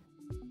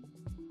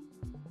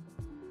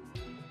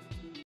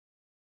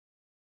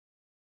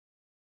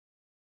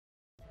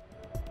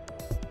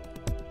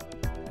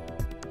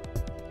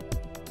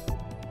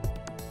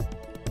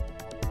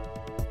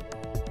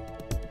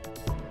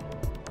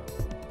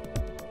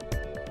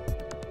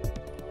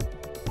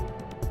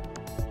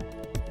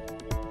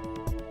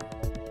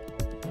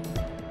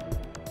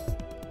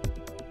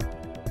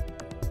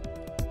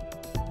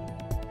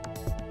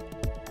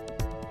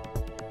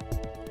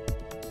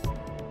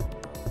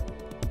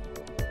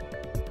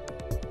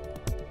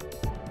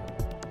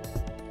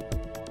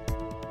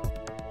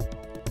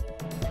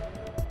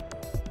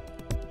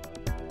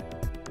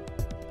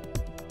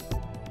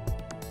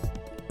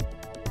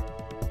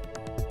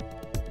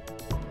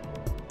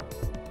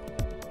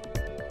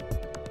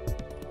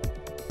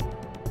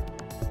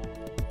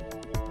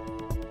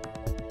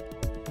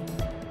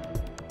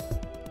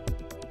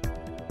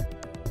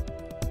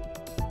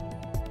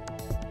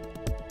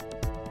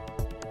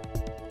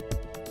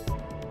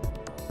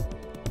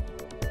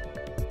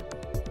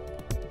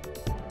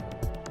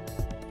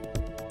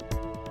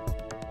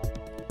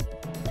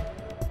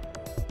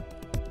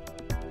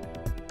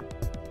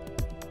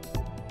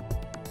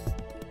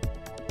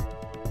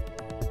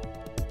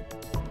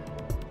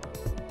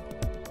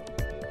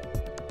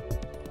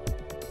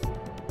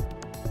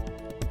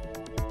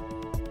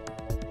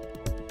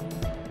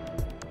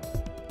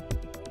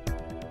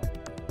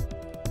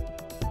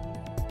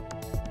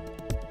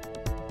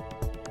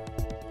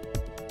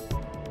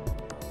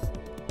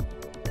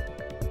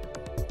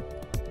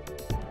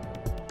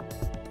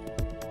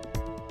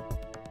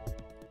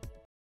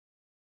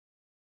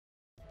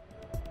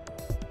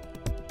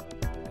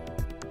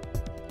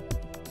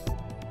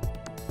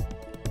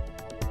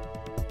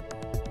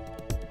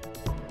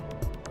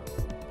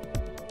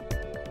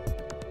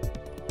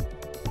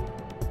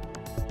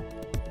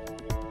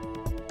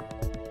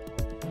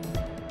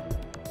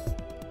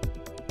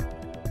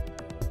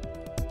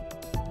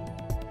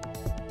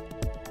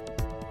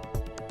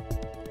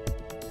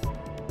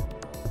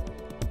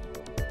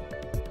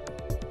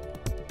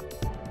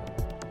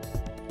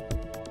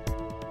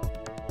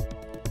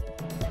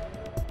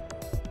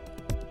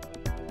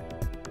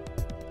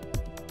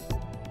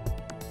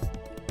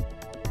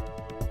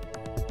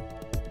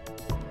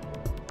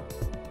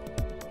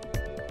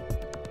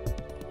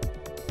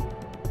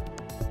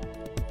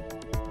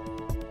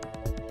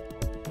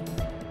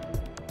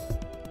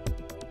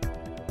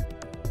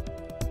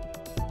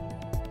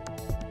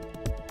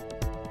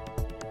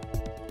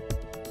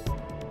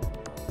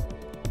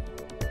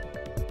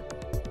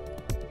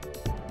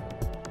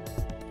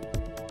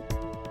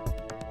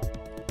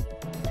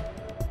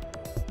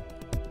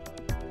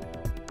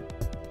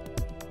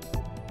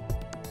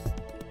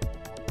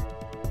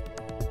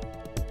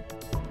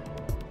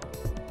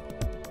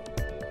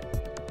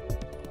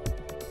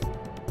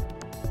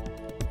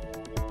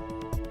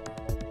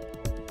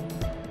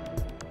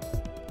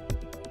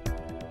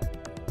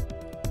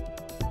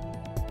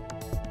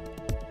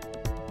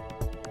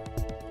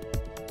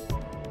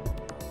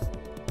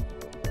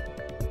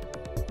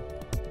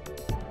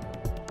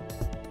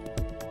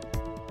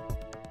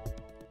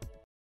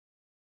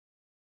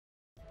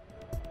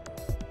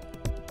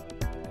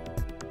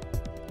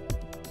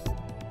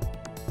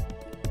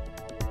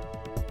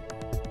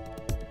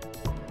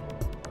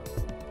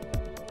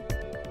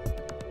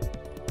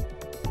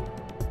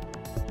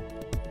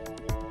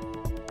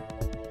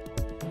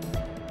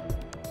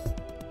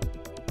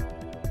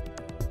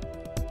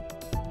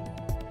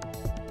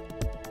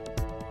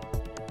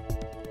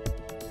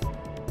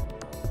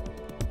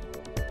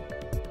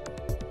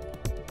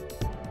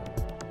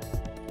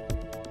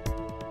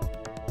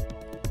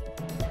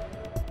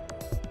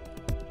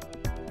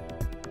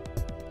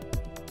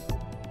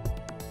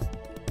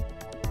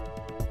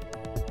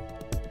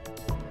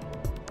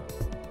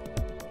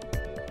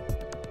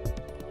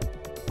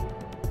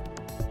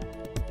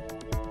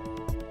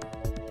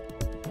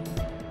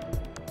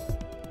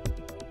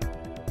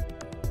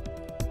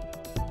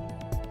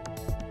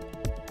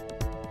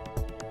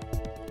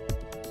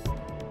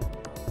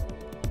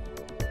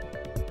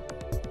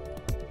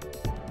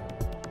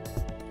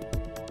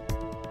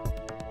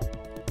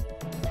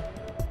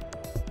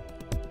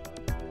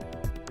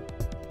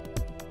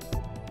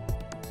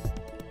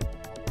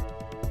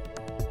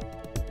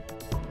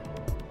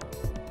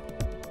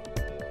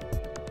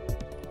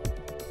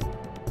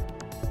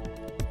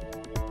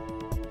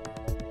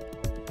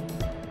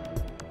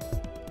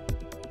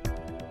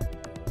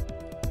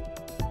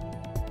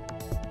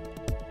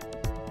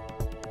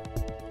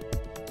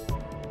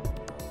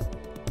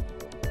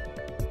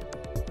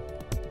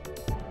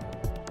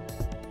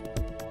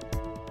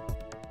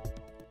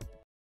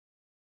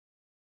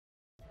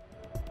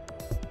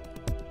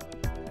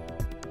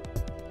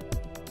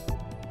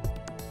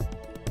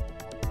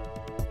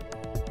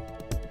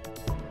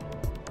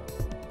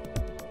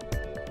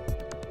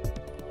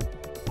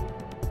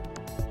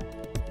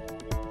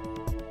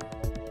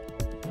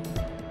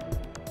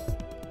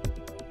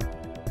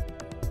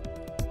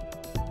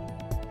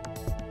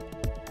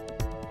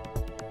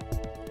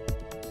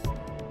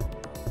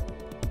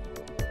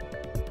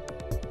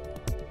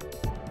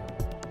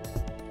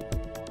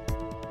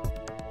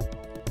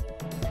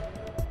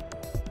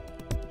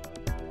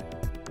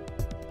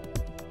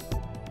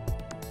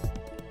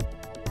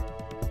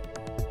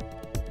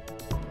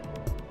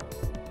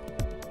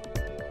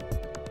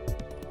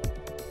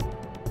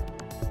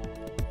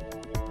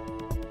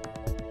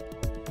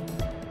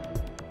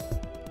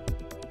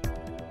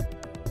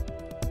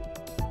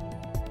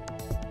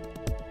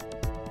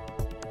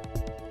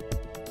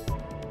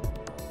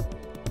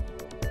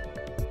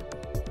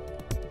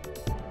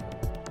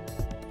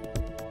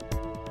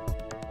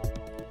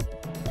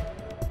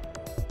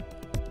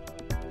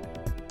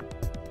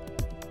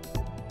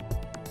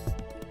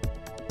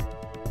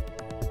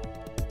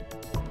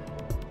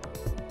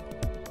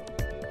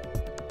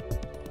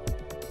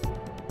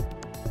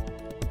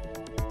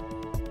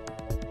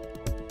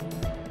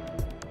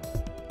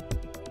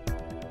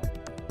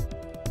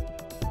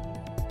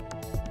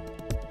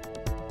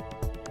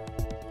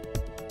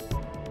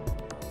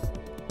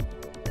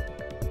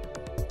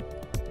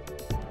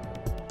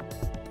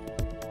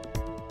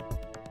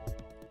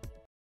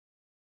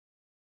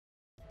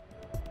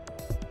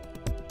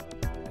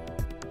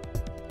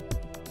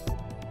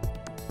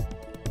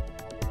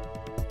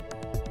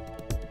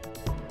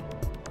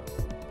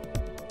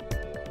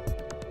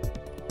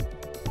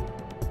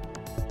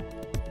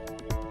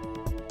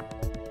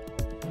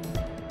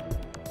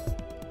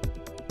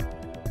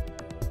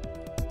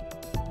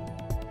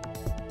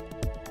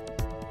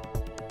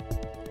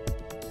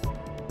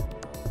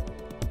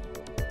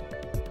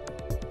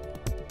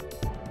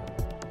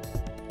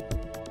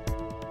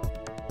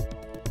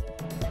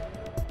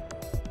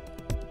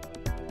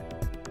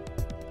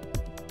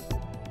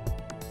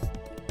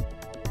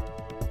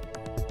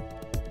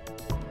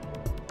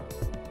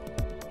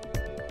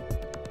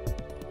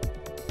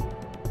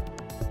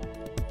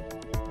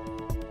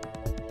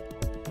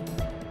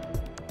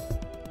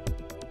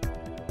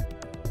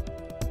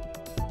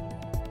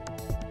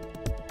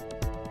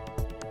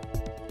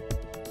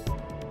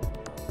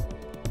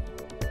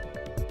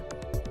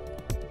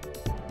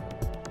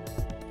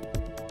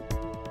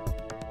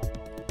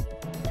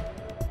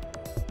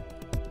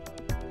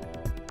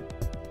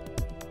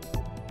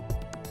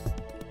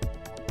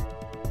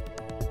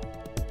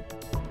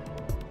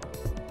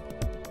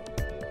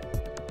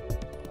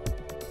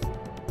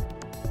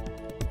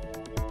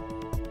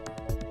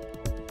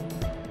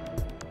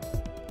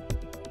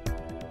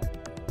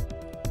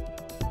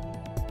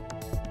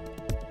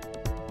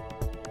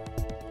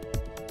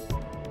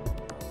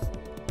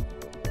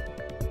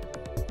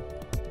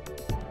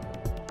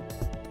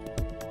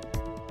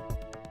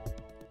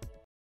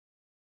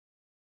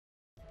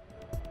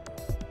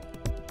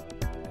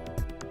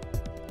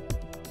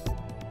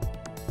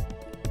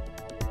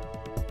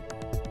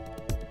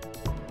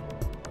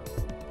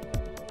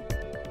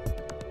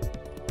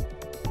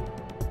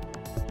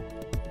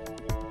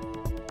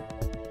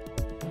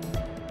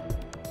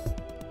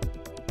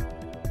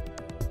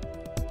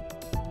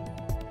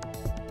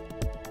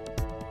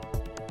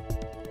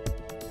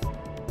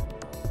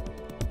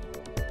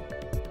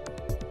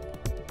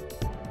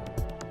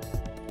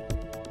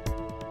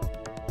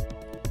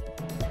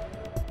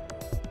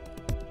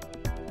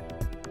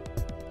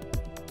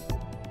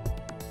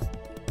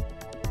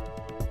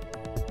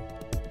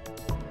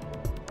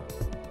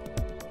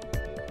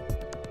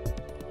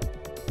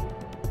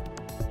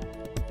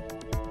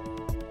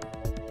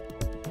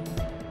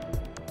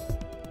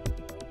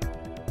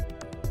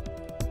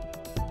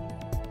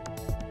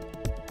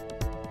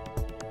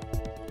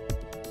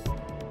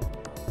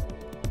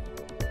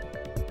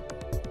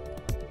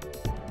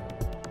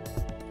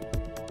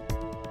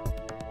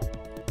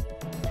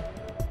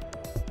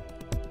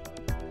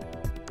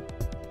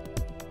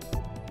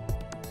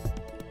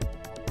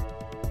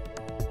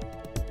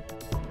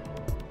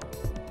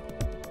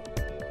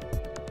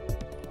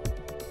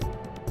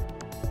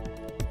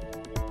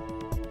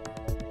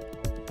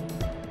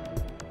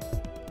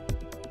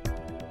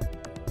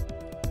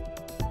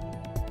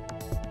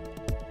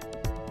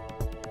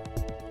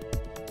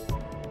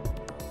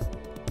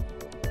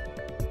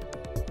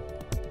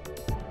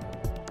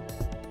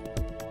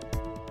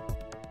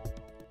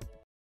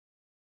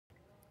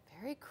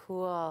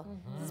 Cool.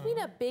 This has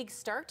been a big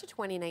start to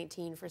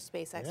 2019 for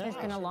space exploration.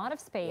 There's been a lot of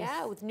space.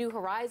 Yeah, with New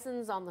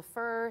Horizons on the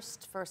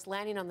first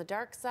landing on the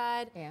dark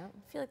side. Yeah.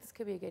 I feel like this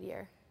could be a good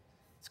year.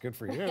 It's good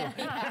for you. Yeah,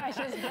 I was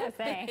just going to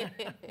say.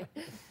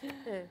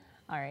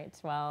 All right,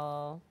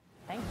 well,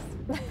 thanks.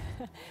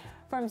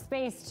 From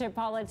space to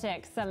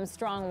politics, some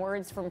strong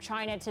words from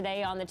China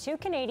today on the 2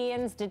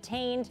 Canadians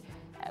detained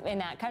in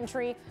that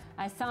country,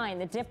 a sign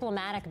the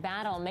diplomatic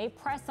battle may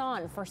press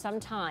on for some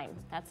time.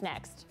 That's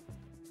next.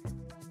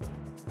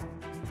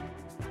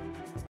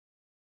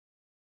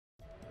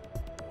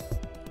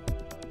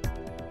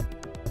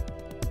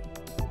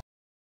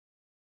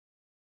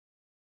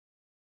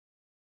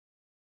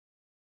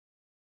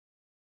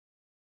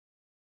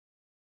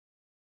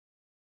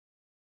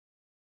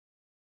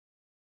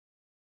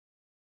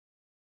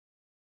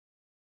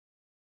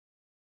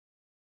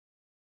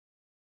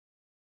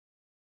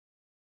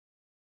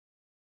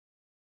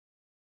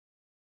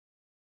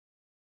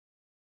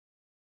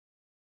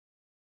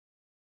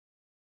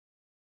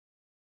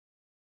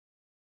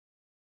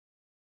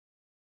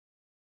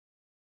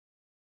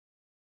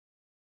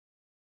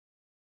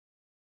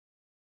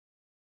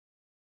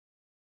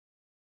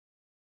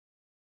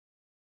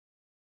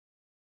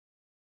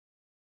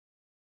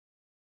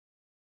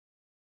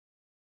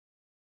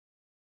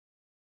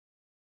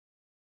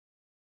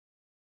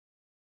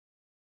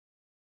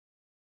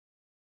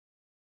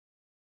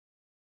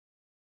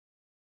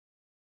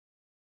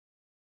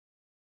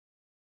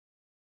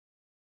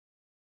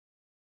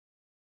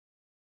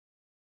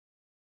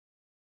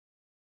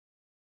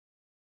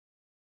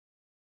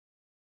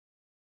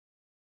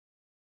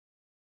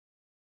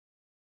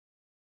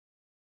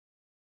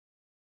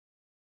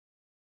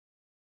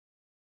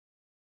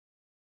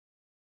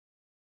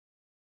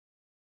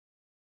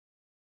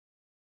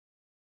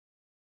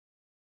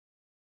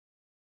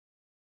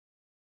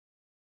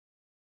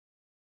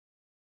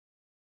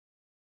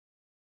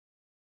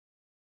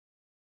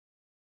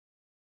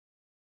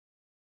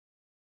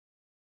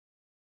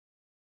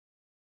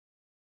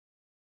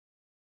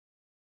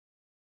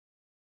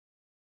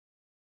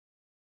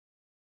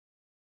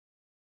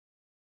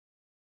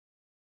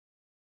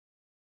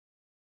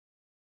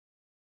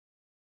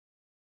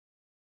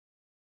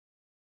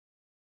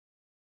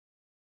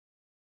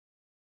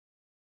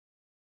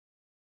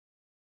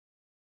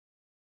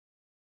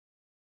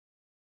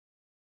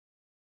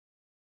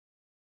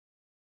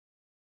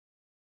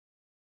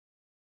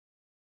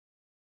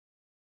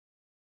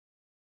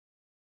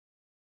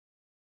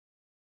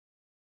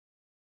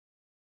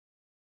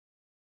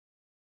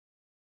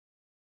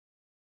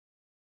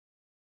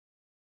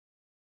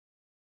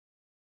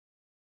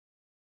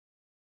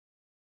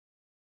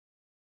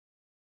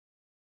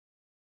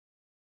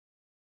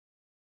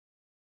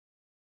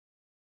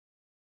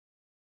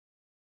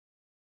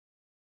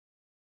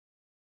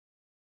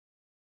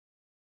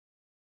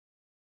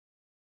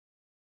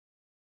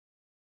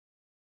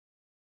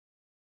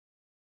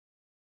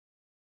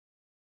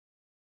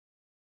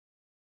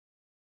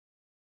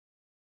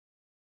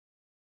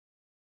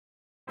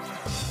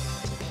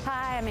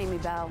 Hi, I'm Amy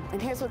Bell,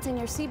 and here's what's in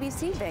your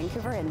CBC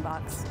Vancouver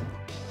inbox.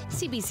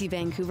 CBC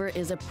Vancouver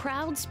is a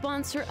proud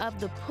sponsor of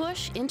the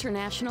Push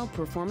International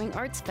Performing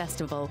Arts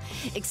Festival.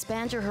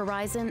 Expand your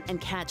horizon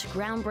and catch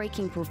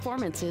groundbreaking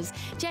performances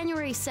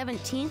January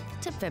 17th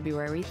to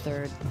February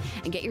 3rd.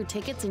 And get your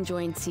tickets and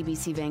join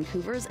CBC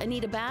Vancouver's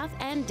Anita Bathe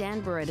and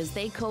Dan Burrett as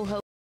they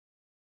co-host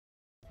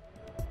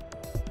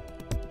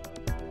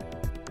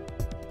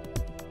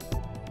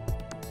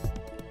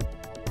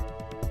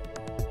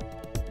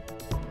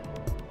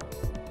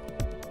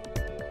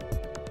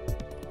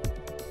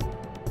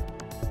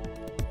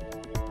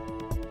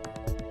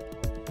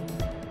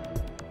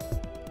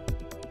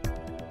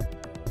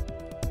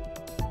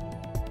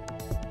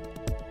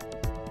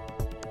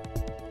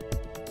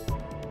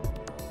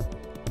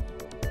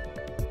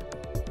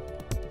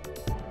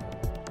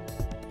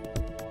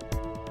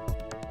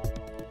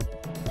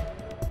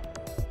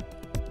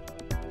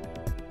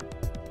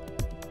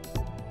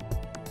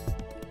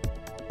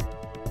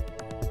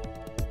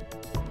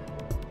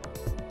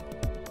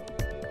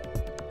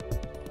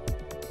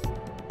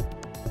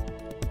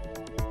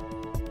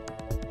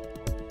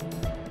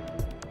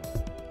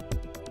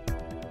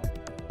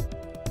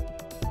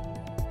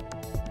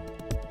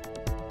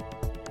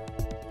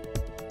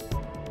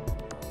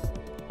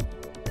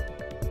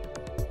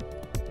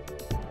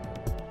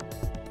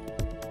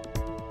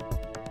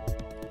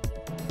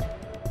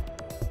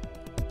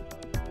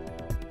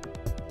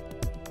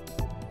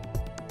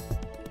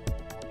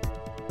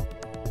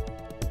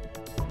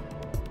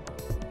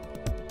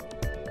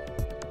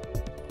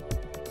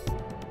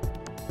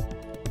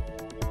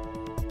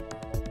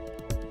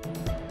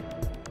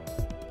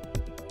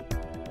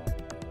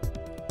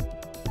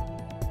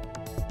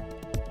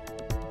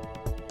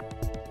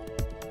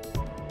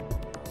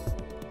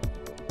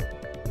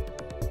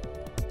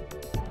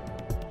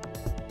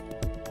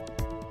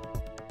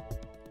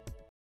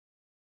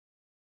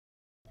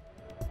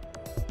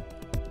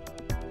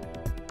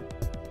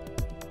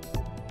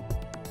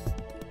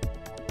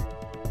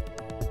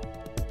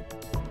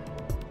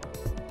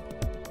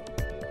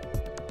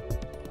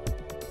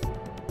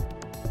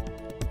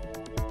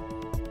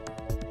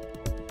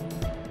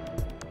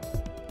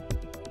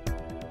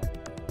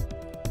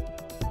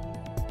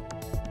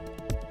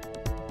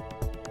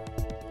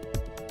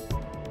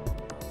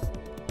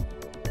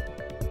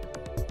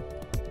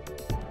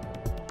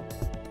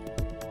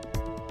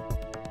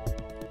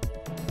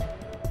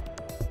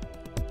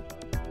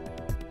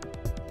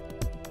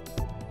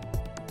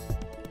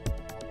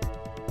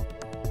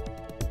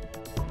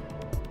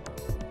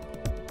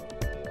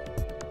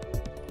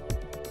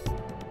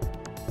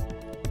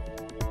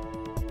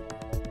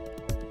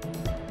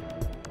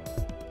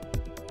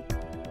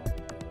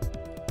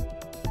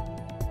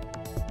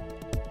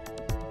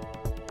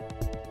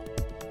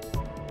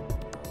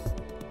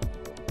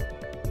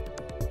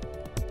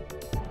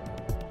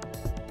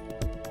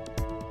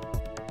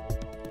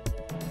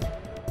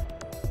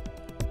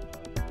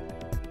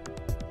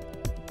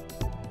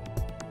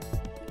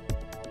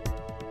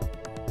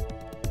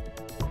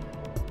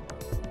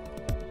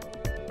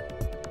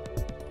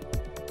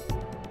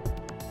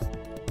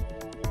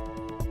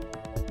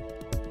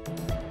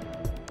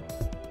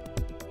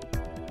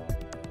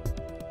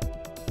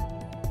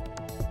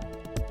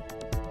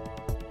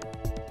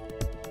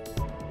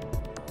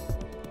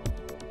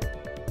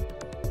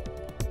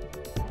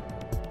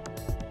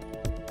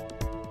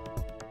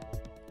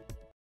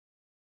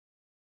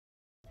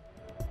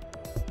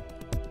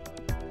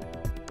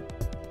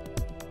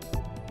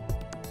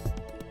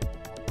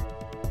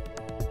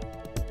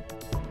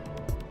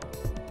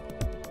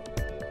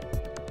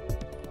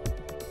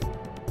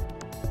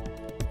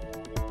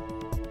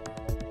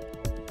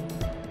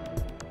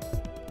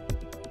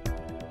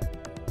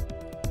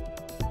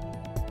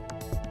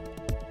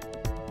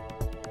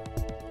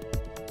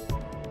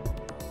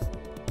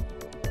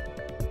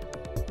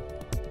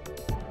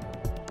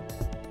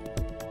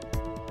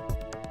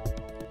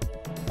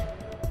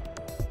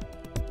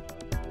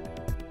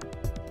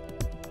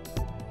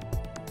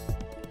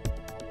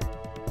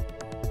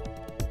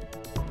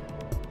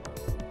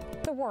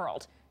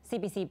world.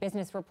 CBC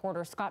business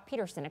reporter Scott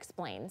Peterson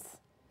explains.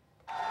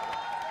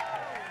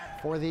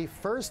 For the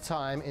first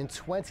time in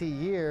 20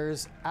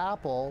 years,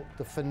 Apple,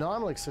 the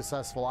phenomenally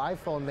successful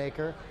iPhone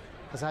maker,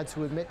 has had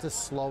to admit to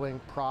slowing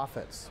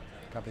profits.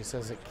 The company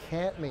says it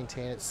can't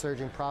maintain its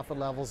surging profit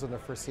levels in the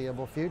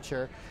foreseeable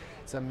future.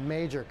 It's a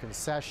major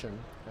concession,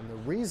 and the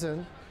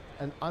reason,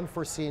 an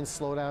unforeseen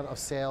slowdown of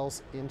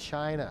sales in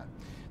China.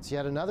 It's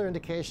yet another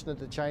indication that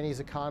the Chinese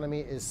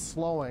economy is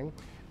slowing,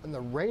 and the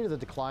rate of the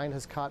decline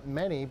has caught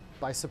many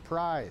by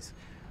surprise.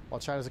 While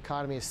China's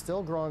economy is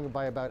still growing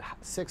by about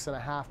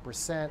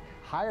 6.5%,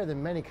 higher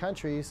than many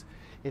countries,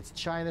 it's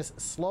China's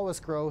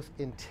slowest growth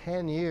in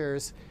 10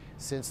 years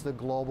since the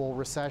global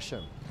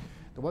recession.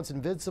 The once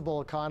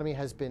invincible economy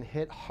has been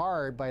hit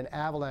hard by an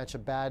avalanche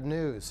of bad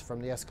news,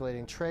 from the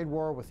escalating trade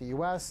war with the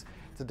U.S.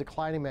 to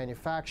declining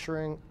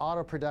manufacturing,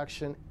 auto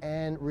production,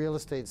 and real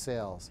estate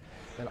sales.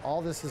 And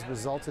all this has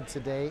resulted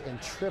today in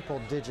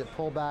triple-digit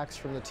pullbacks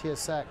from the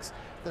TSX,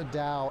 the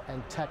Dow,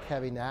 and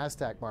tech-heavy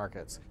NASDAQ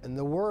markets. And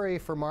the worry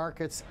for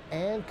markets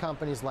and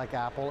companies like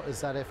Apple is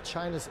that if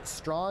China's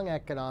strong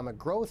economic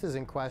growth is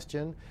in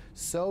question,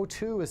 so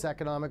too is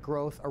economic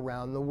growth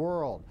around the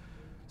world.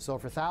 So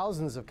for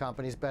thousands of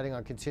companies betting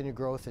on continued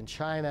growth in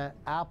China,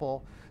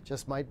 Apple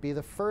just might be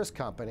the first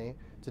company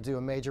to do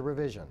a major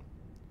revision.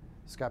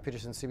 Scott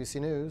Peterson,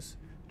 CBC News,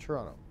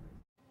 Toronto.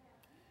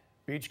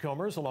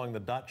 Beachcombers along the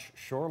Dutch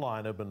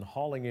shoreline have been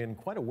hauling in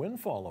quite a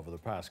windfall over the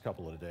past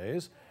couple of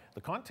days.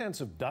 The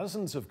contents of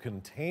dozens of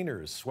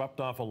containers swept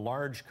off a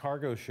large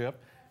cargo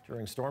ship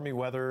during stormy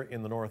weather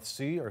in the North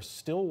Sea are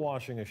still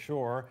washing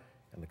ashore,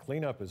 and the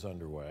cleanup is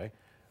underway.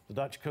 The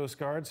Dutch Coast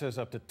Guard says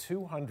up to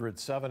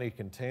 270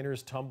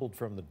 containers tumbled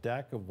from the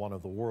deck of one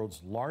of the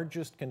world's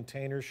largest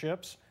container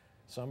ships.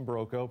 Some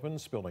broke open,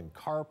 spilling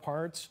car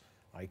parts,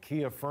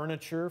 IKEA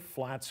furniture,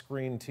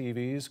 flat-screen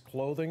TVs,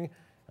 clothing,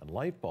 and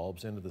light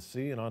bulbs into the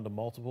sea and onto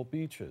multiple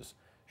beaches.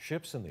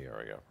 Ships in the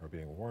area are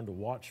being warned to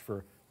watch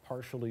for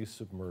partially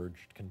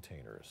submerged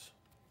containers.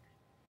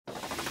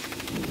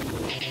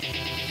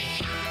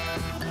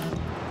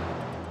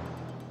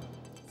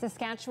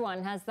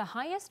 Saskatchewan has the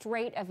highest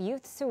rate of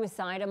youth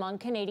suicide among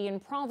Canadian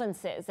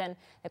provinces, and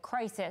the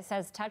crisis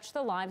has touched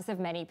the lives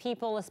of many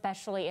people,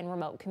 especially in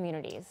remote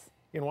communities.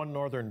 In one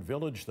northern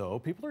village, though,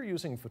 people are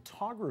using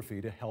photography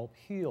to help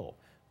heal.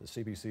 The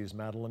CBC's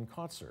Madeleine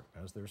Kotzer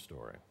has their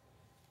story.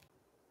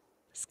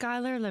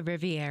 Skylar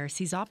LaRiviere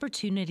sees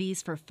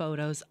opportunities for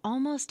photos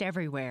almost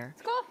everywhere.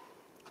 Let's go.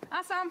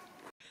 Awesome.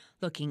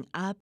 Looking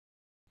up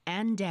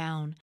and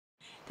down,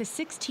 the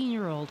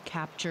 16-year-old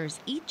captures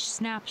each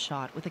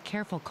snapshot with a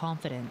careful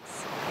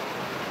confidence.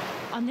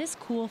 On this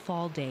cool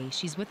fall day,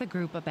 she's with a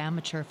group of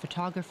amateur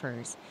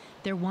photographers.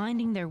 They're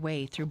winding their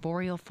way through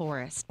boreal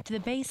forest to the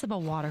base of a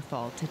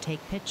waterfall to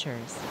take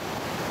pictures.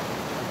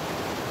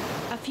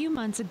 A few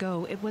months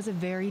ago, it was a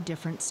very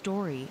different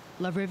story.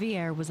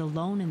 LaRiviere was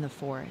alone in the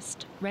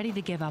forest, ready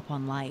to give up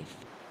on life.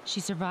 She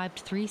survived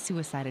 3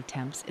 suicide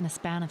attempts in a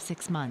span of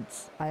 6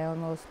 months. I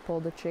almost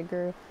pulled the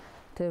trigger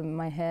to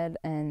my head,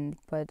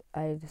 but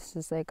I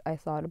just like, I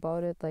thought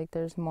about it, like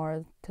there's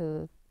more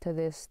to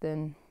this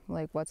than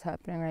like what's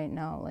happening right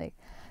now. Like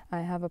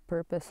I have a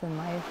purpose in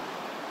life.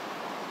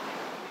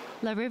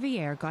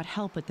 LaRiviere got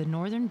help at the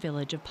northern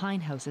village of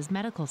Pine House's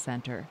medical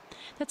center.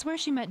 That's where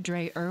she met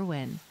Dre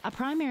Irwin, a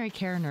primary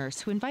care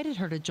nurse who invited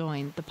her to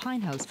join the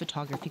Pine House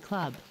Photography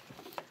Club.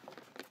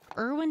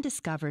 Irwin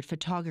discovered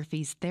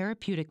photography's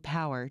therapeutic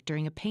power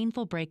during a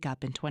painful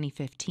breakup in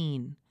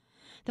 2015.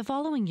 The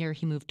following year,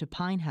 he moved to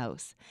Pine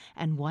House,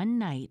 and one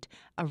night,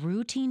 a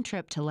routine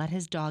trip to let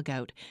his dog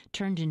out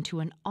turned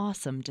into an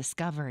awesome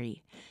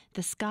discovery.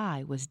 The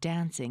sky was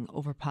dancing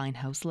over Pine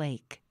House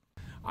Lake.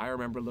 I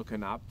remember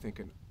looking up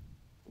thinking,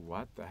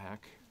 what the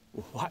heck?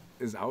 What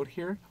is out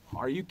here?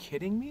 Are you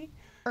kidding me?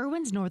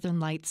 Irwin's Northern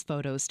Lights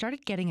photos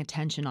started getting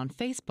attention on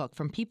Facebook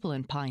from people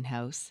in Pine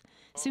House.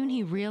 Soon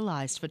he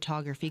realized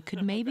photography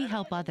could maybe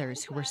help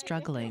others who were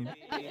struggling.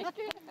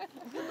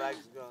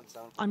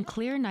 On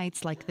clear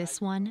nights like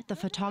this one, the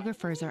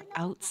photographers are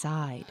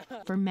outside.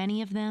 For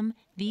many of them,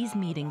 these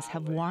meetings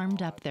have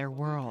warmed up their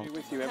world.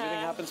 With you, everything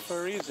happens for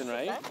a reason,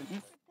 right?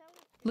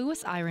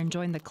 Louis Iron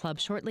joined the club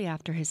shortly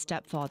after his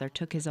stepfather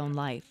took his own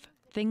life.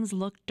 Things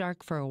looked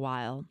dark for a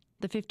while.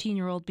 The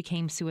 15-year-old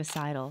became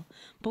suicidal,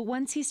 but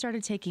once he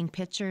started taking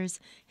pictures,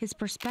 his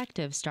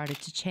perspective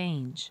started to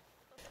change.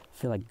 I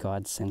feel like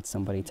God sent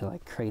somebody to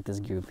create this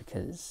group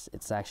because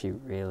it's actually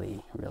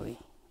really, really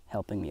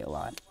helping me a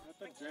lot.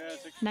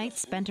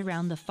 Nights spent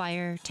around the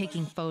fire,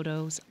 taking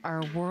photos, are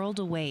a world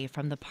away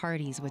from the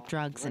parties with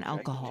drugs and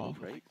alcohol.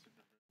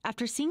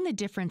 After seeing the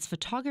difference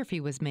photography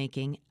was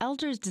making,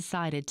 elders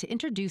decided to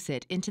introduce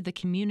it into the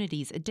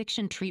community's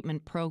addiction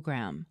treatment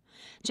program.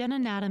 Jenna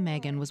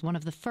Natamegan was one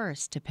of the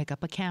first to pick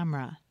up a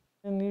camera.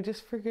 And you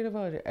just forget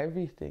about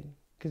everything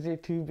because you're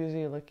too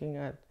busy looking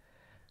at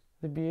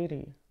the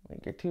beauty.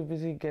 You're too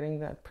busy getting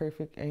that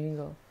perfect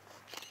angle.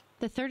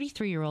 The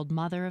 33-year-old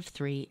mother of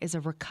 3 is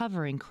a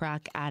recovering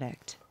crack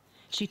addict.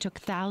 She took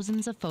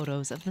thousands of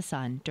photos of the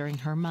son during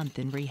her month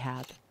in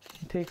rehab.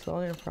 It takes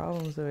all your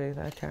problems away.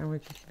 That camera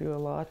can do a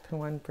lot to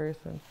one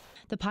person.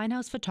 The Pine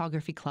House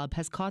Photography Club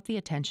has caught the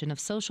attention of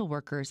social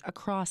workers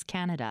across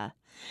Canada,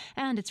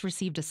 and it's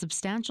received a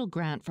substantial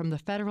grant from the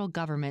federal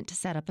government to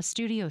set up a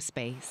studio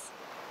space.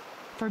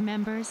 For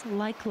members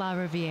like La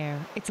Riviere,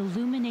 it's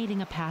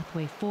illuminating a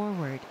pathway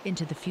forward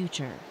into the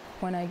future.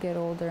 When I get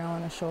older, I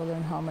want to show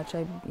them how much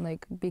I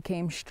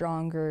became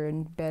stronger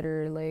and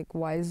better,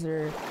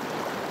 wiser.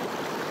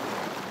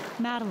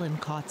 Madeline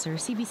Kotzer,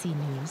 CBC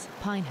News,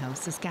 Pine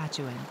House,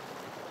 Saskatchewan.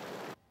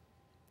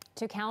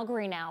 To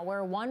Calgary now,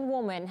 where one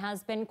woman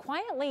has been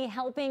quietly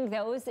helping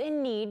those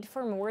in need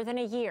for more than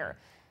a year.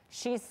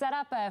 She's set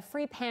up a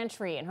free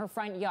pantry in her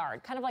front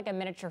yard, kind of like a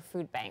miniature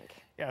food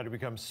bank. Yeah, it had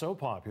become so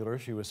popular,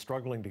 she was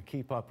struggling to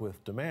keep up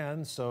with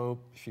demand, so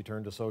she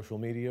turned to social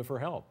media for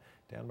help.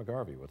 Dan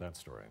McGarvey with that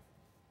story.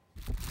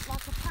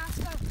 Lots of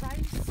pasta,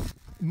 rice.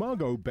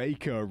 Margot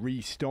Baker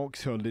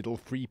restocks her little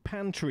free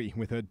pantry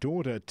with her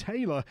daughter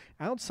Taylor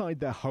outside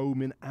their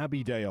home in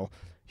Abbeydale.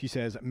 She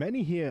says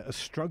many here are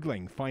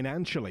struggling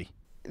financially.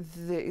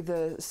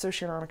 The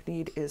socioeconomic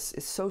need is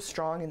so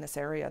strong in this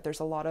area.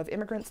 There's a lot of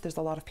immigrants, there's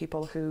a lot of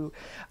people who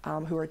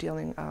are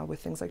dealing with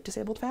things like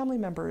disabled family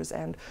members,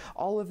 and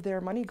all of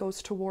their money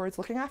goes towards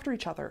looking after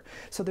each other.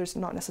 So there's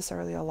not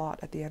necessarily a lot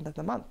at the end of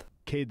the month.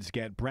 Kids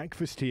get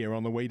breakfast here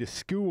on the way to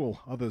school.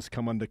 Others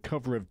come under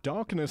cover of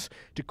darkness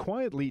to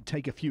quietly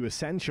take a few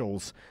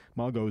essentials.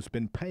 Margot's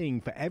been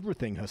paying for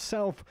everything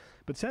herself,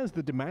 but says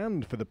the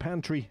demand for the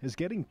pantry is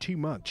getting too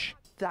much.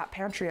 That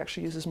pantry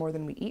actually uses more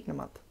than we eat in a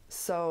month.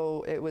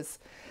 So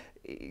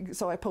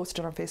I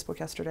posted on Facebook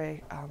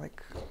yesterday,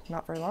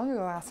 not very long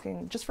ago,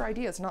 asking just for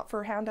ideas, not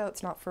for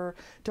handouts, not for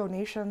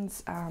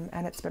donations,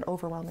 and it's been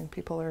overwhelming.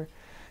 People are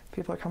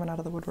coming out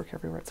of the woodwork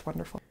everywhere. It's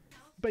wonderful.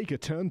 Baker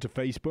turned to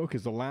Facebook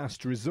as a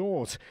last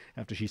resort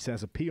after she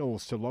says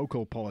appeals to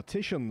local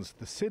politicians,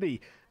 the city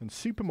and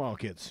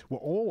supermarkets were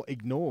all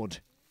ignored.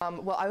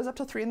 Well, I was up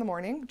till 3 in the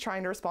morning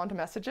trying to respond to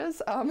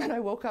messages, and I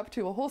woke up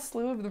to a whole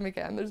slew of them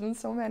again. There's been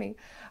so many.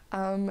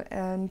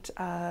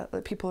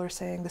 People are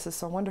saying, this is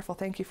so wonderful,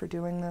 thank you for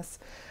doing this.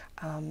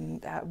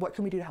 What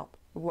can we do to help?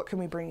 What can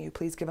we bring you?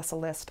 Please give us a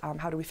list.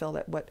 How do we fill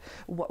it?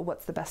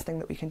 What's the best thing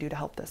that we can do to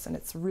help this? And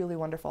it's really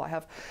wonderful. I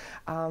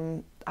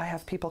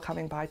have people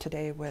coming by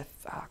today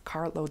with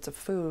carloads of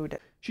food.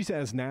 She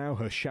says now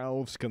her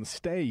shelves can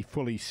stay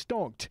fully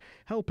stocked,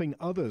 helping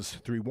others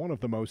through one of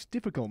the most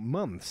difficult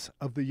months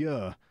of the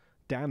year.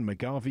 Dan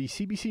McGarvey,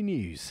 CBC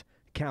News,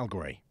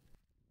 Calgary.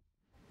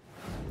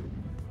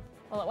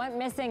 Well, it went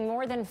missing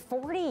more than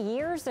 40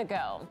 years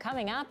ago.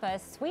 Coming up, a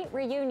sweet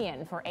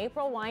reunion for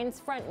April Wine's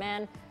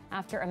frontman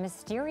after a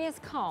mysterious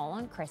call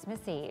on Christmas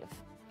Eve.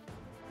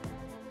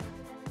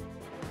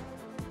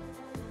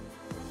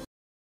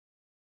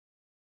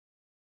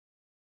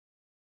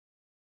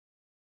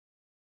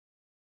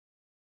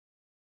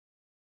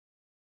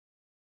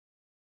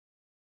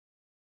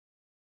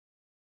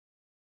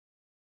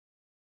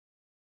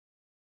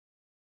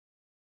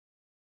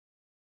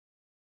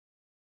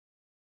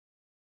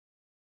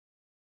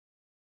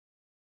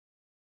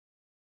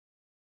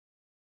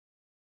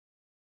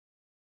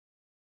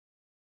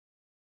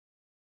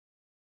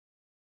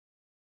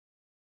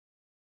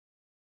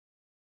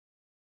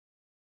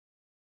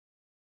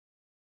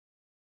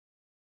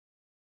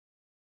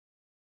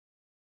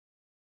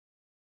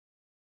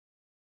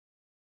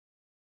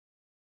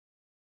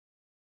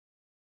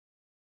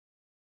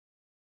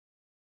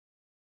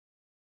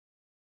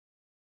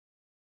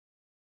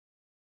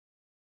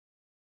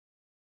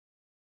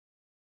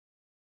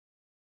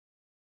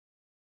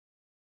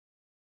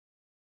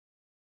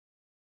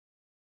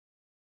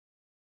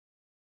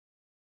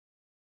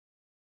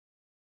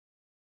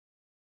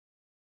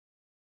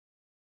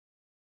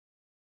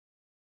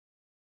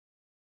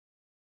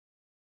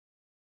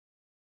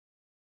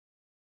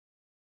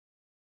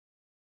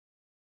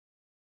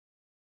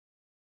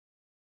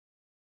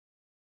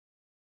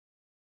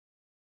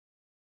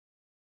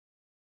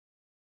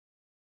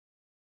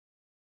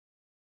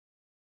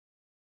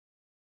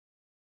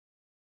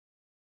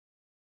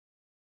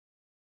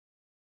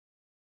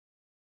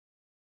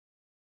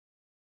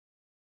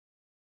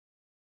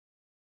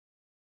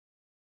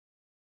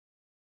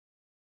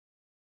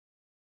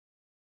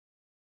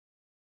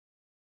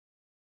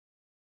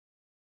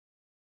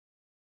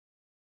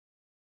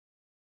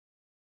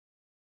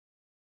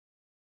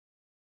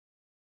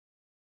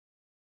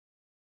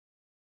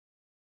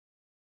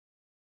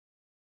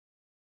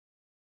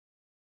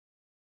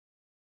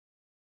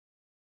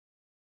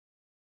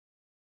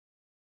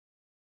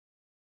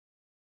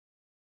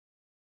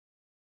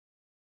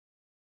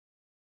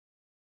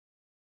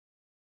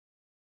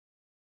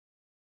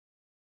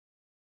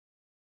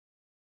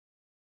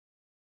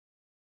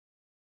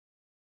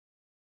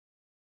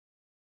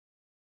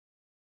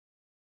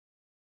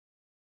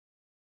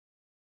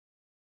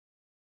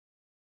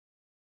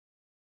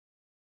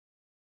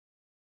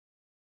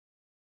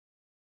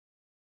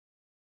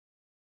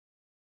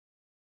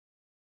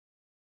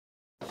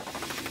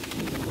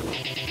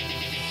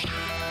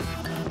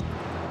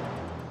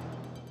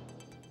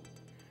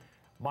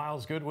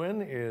 Miles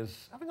Goodwin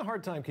is having a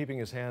hard time keeping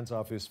his hands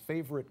off his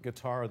favorite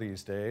guitar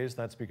these days.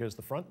 That's because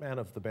the frontman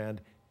of the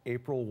band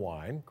April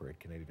Wine, great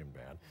Canadian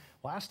band,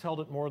 last held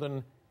it more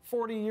than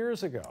 40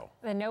 years ago.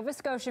 The Nova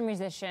Scotia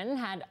musician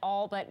had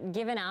all but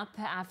given up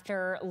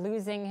after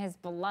losing his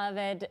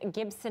beloved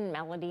Gibson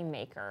melody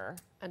maker.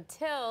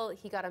 Until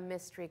he got a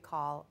mystery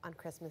call on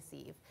Christmas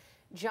Eve.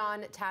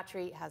 John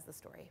Tatry has the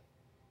story.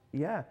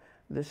 Yeah,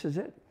 this is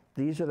it.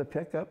 These are the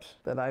pickups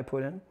that I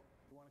put in.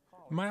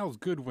 Miles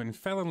Goodwin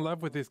fell in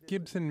love with his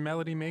Gibson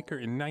melody maker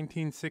in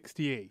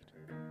 1968.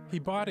 He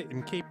bought it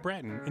in Cape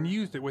Breton and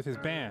used it with his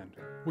band,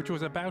 which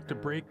was about to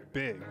break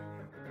big.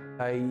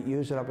 I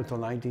used it up until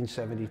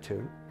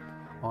 1972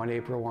 on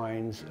April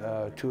Wine's,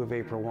 2 of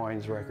April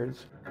Wine's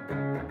records.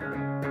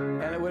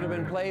 And it would have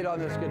been played on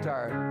this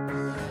guitar.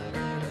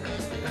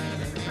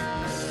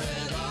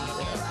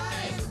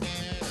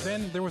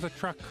 Then there was a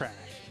truck crash.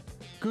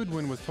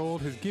 Goodwin was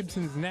told his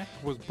Gibson's neck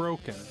was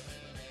broken.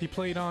 He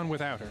played on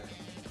without her.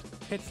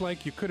 Hits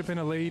like You Could Have Been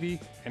a Lady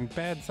and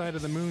Bad Side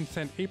of the Moon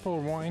sent April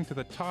Wine to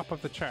the top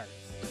of the charts.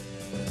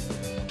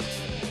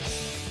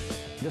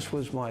 This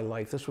was my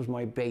life. This was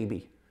my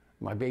baby.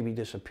 My baby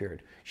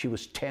disappeared. She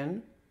was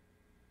 10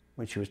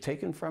 when she was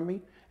taken from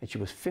me, and she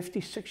was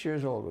 56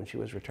 years old when she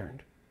was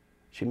returned.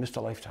 She missed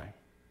a lifetime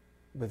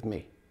with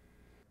me.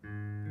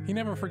 He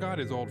never forgot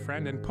his old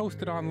friend and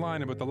posted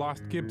online about the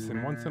lost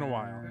Gibson once in a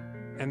while.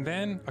 And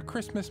then a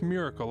Christmas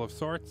miracle of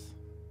sorts.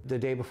 The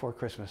day before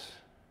Christmas,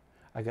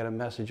 I got a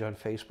message on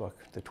Facebook,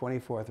 the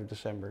 24th of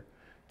December,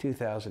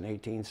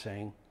 2018,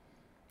 saying,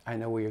 I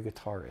know where your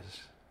guitar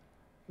is,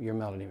 your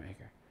melody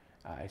maker.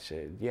 I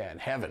said, yeah, in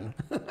heaven.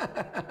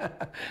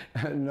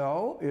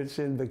 No, it's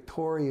in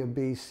Victoria,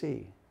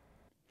 BC.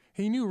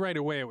 He knew right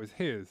away it was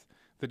his.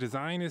 The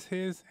design is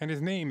his, and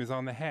his name is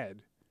on the head.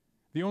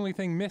 The only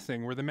thing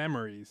missing were the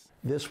memories.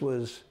 This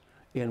was,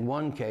 in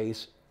one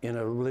case, in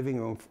a living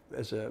room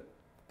as a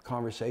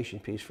conversation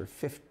piece for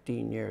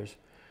 15 years.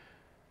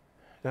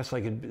 That's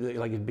like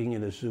it being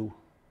in a zoo,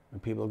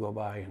 and people go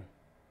by and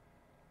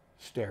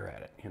stare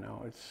at it, you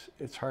know.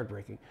 It's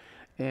heartbreaking.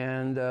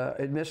 And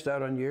it missed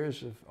out on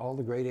years of all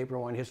the great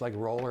April Wine hits like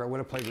Roller. I would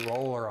have played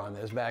Roller on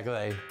this back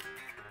then.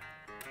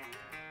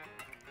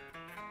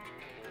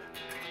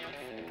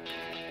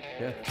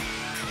 Yeah.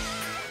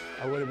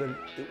 I would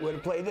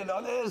have played it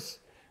on this,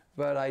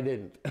 but I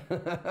didn't.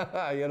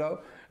 You know?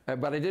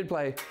 But I did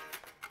play.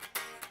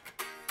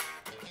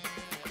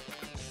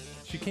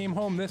 She came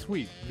home this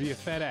week via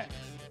FedEx.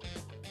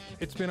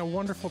 It's been a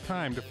wonderful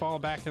time to fall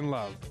back in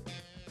love.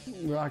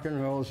 Rock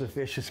and roll is a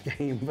vicious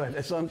game,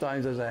 but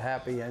sometimes there's a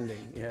happy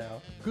ending, you know.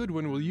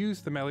 Goodwin will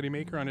use the melody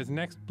maker on his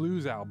next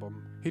blues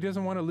album. He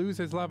doesn't want to lose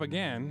his love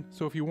again,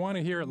 so if you want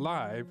to hear it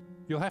live,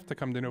 you'll have to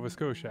come to Nova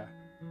Scotia.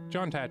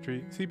 John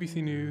Tatry,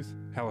 CBC News,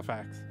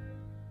 Halifax.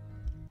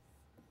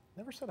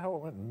 Never said how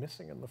it went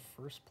missing in the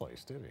first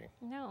place, did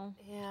he? No.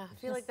 Yeah, I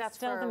feel like that's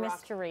still for the a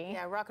mystery.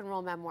 rock and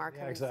roll memoir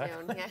coming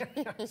exactly. soon.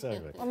 Yeah.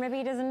 Exactly. Or maybe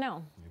he doesn't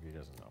know. Maybe he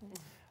doesn't know.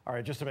 All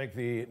right, just to make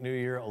the new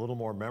year a little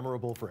more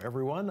memorable for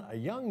everyone, a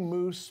young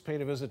moose paid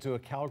a visit to a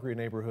Calgary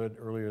neighborhood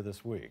earlier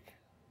this week.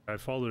 I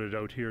followed it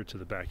out here to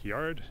the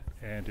backyard,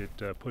 and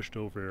it pushed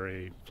over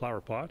a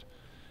flower pot,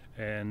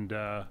 and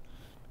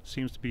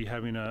seems to be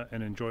having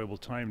an enjoyable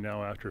time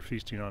now after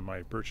feasting on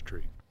my birch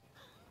tree.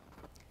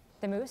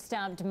 The moose,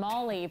 dubbed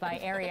Molly by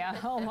area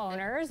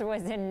homeowners,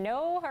 was in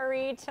no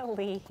hurry to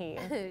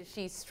leave.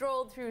 She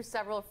strolled through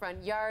several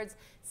front yards,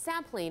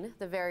 sampling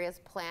the various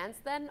plants,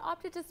 then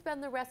opted to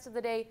spend the rest of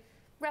the day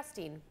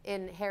resting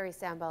in Harry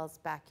Sambell's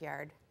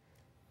backyard.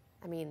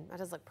 I mean, that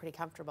does look pretty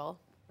comfortable.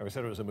 We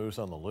said it was a moose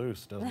on the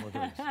loose. Doesn't look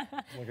like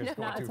it's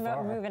going too not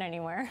far. moving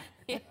anywhere.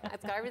 Yeah,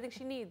 it's got everything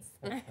she needs.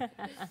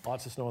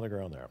 Lots of snow on the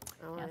ground there.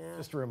 Oh, yeah.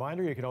 Just a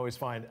reminder, you can always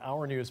find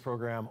our news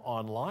program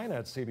online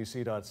at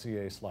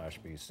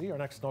cbc.ca/BC. Our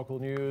next local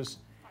news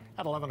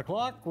at 11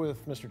 o'clock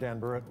with Mr. Dan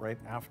Burrett right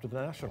after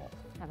the National.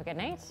 Have a good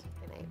night.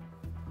 Good night.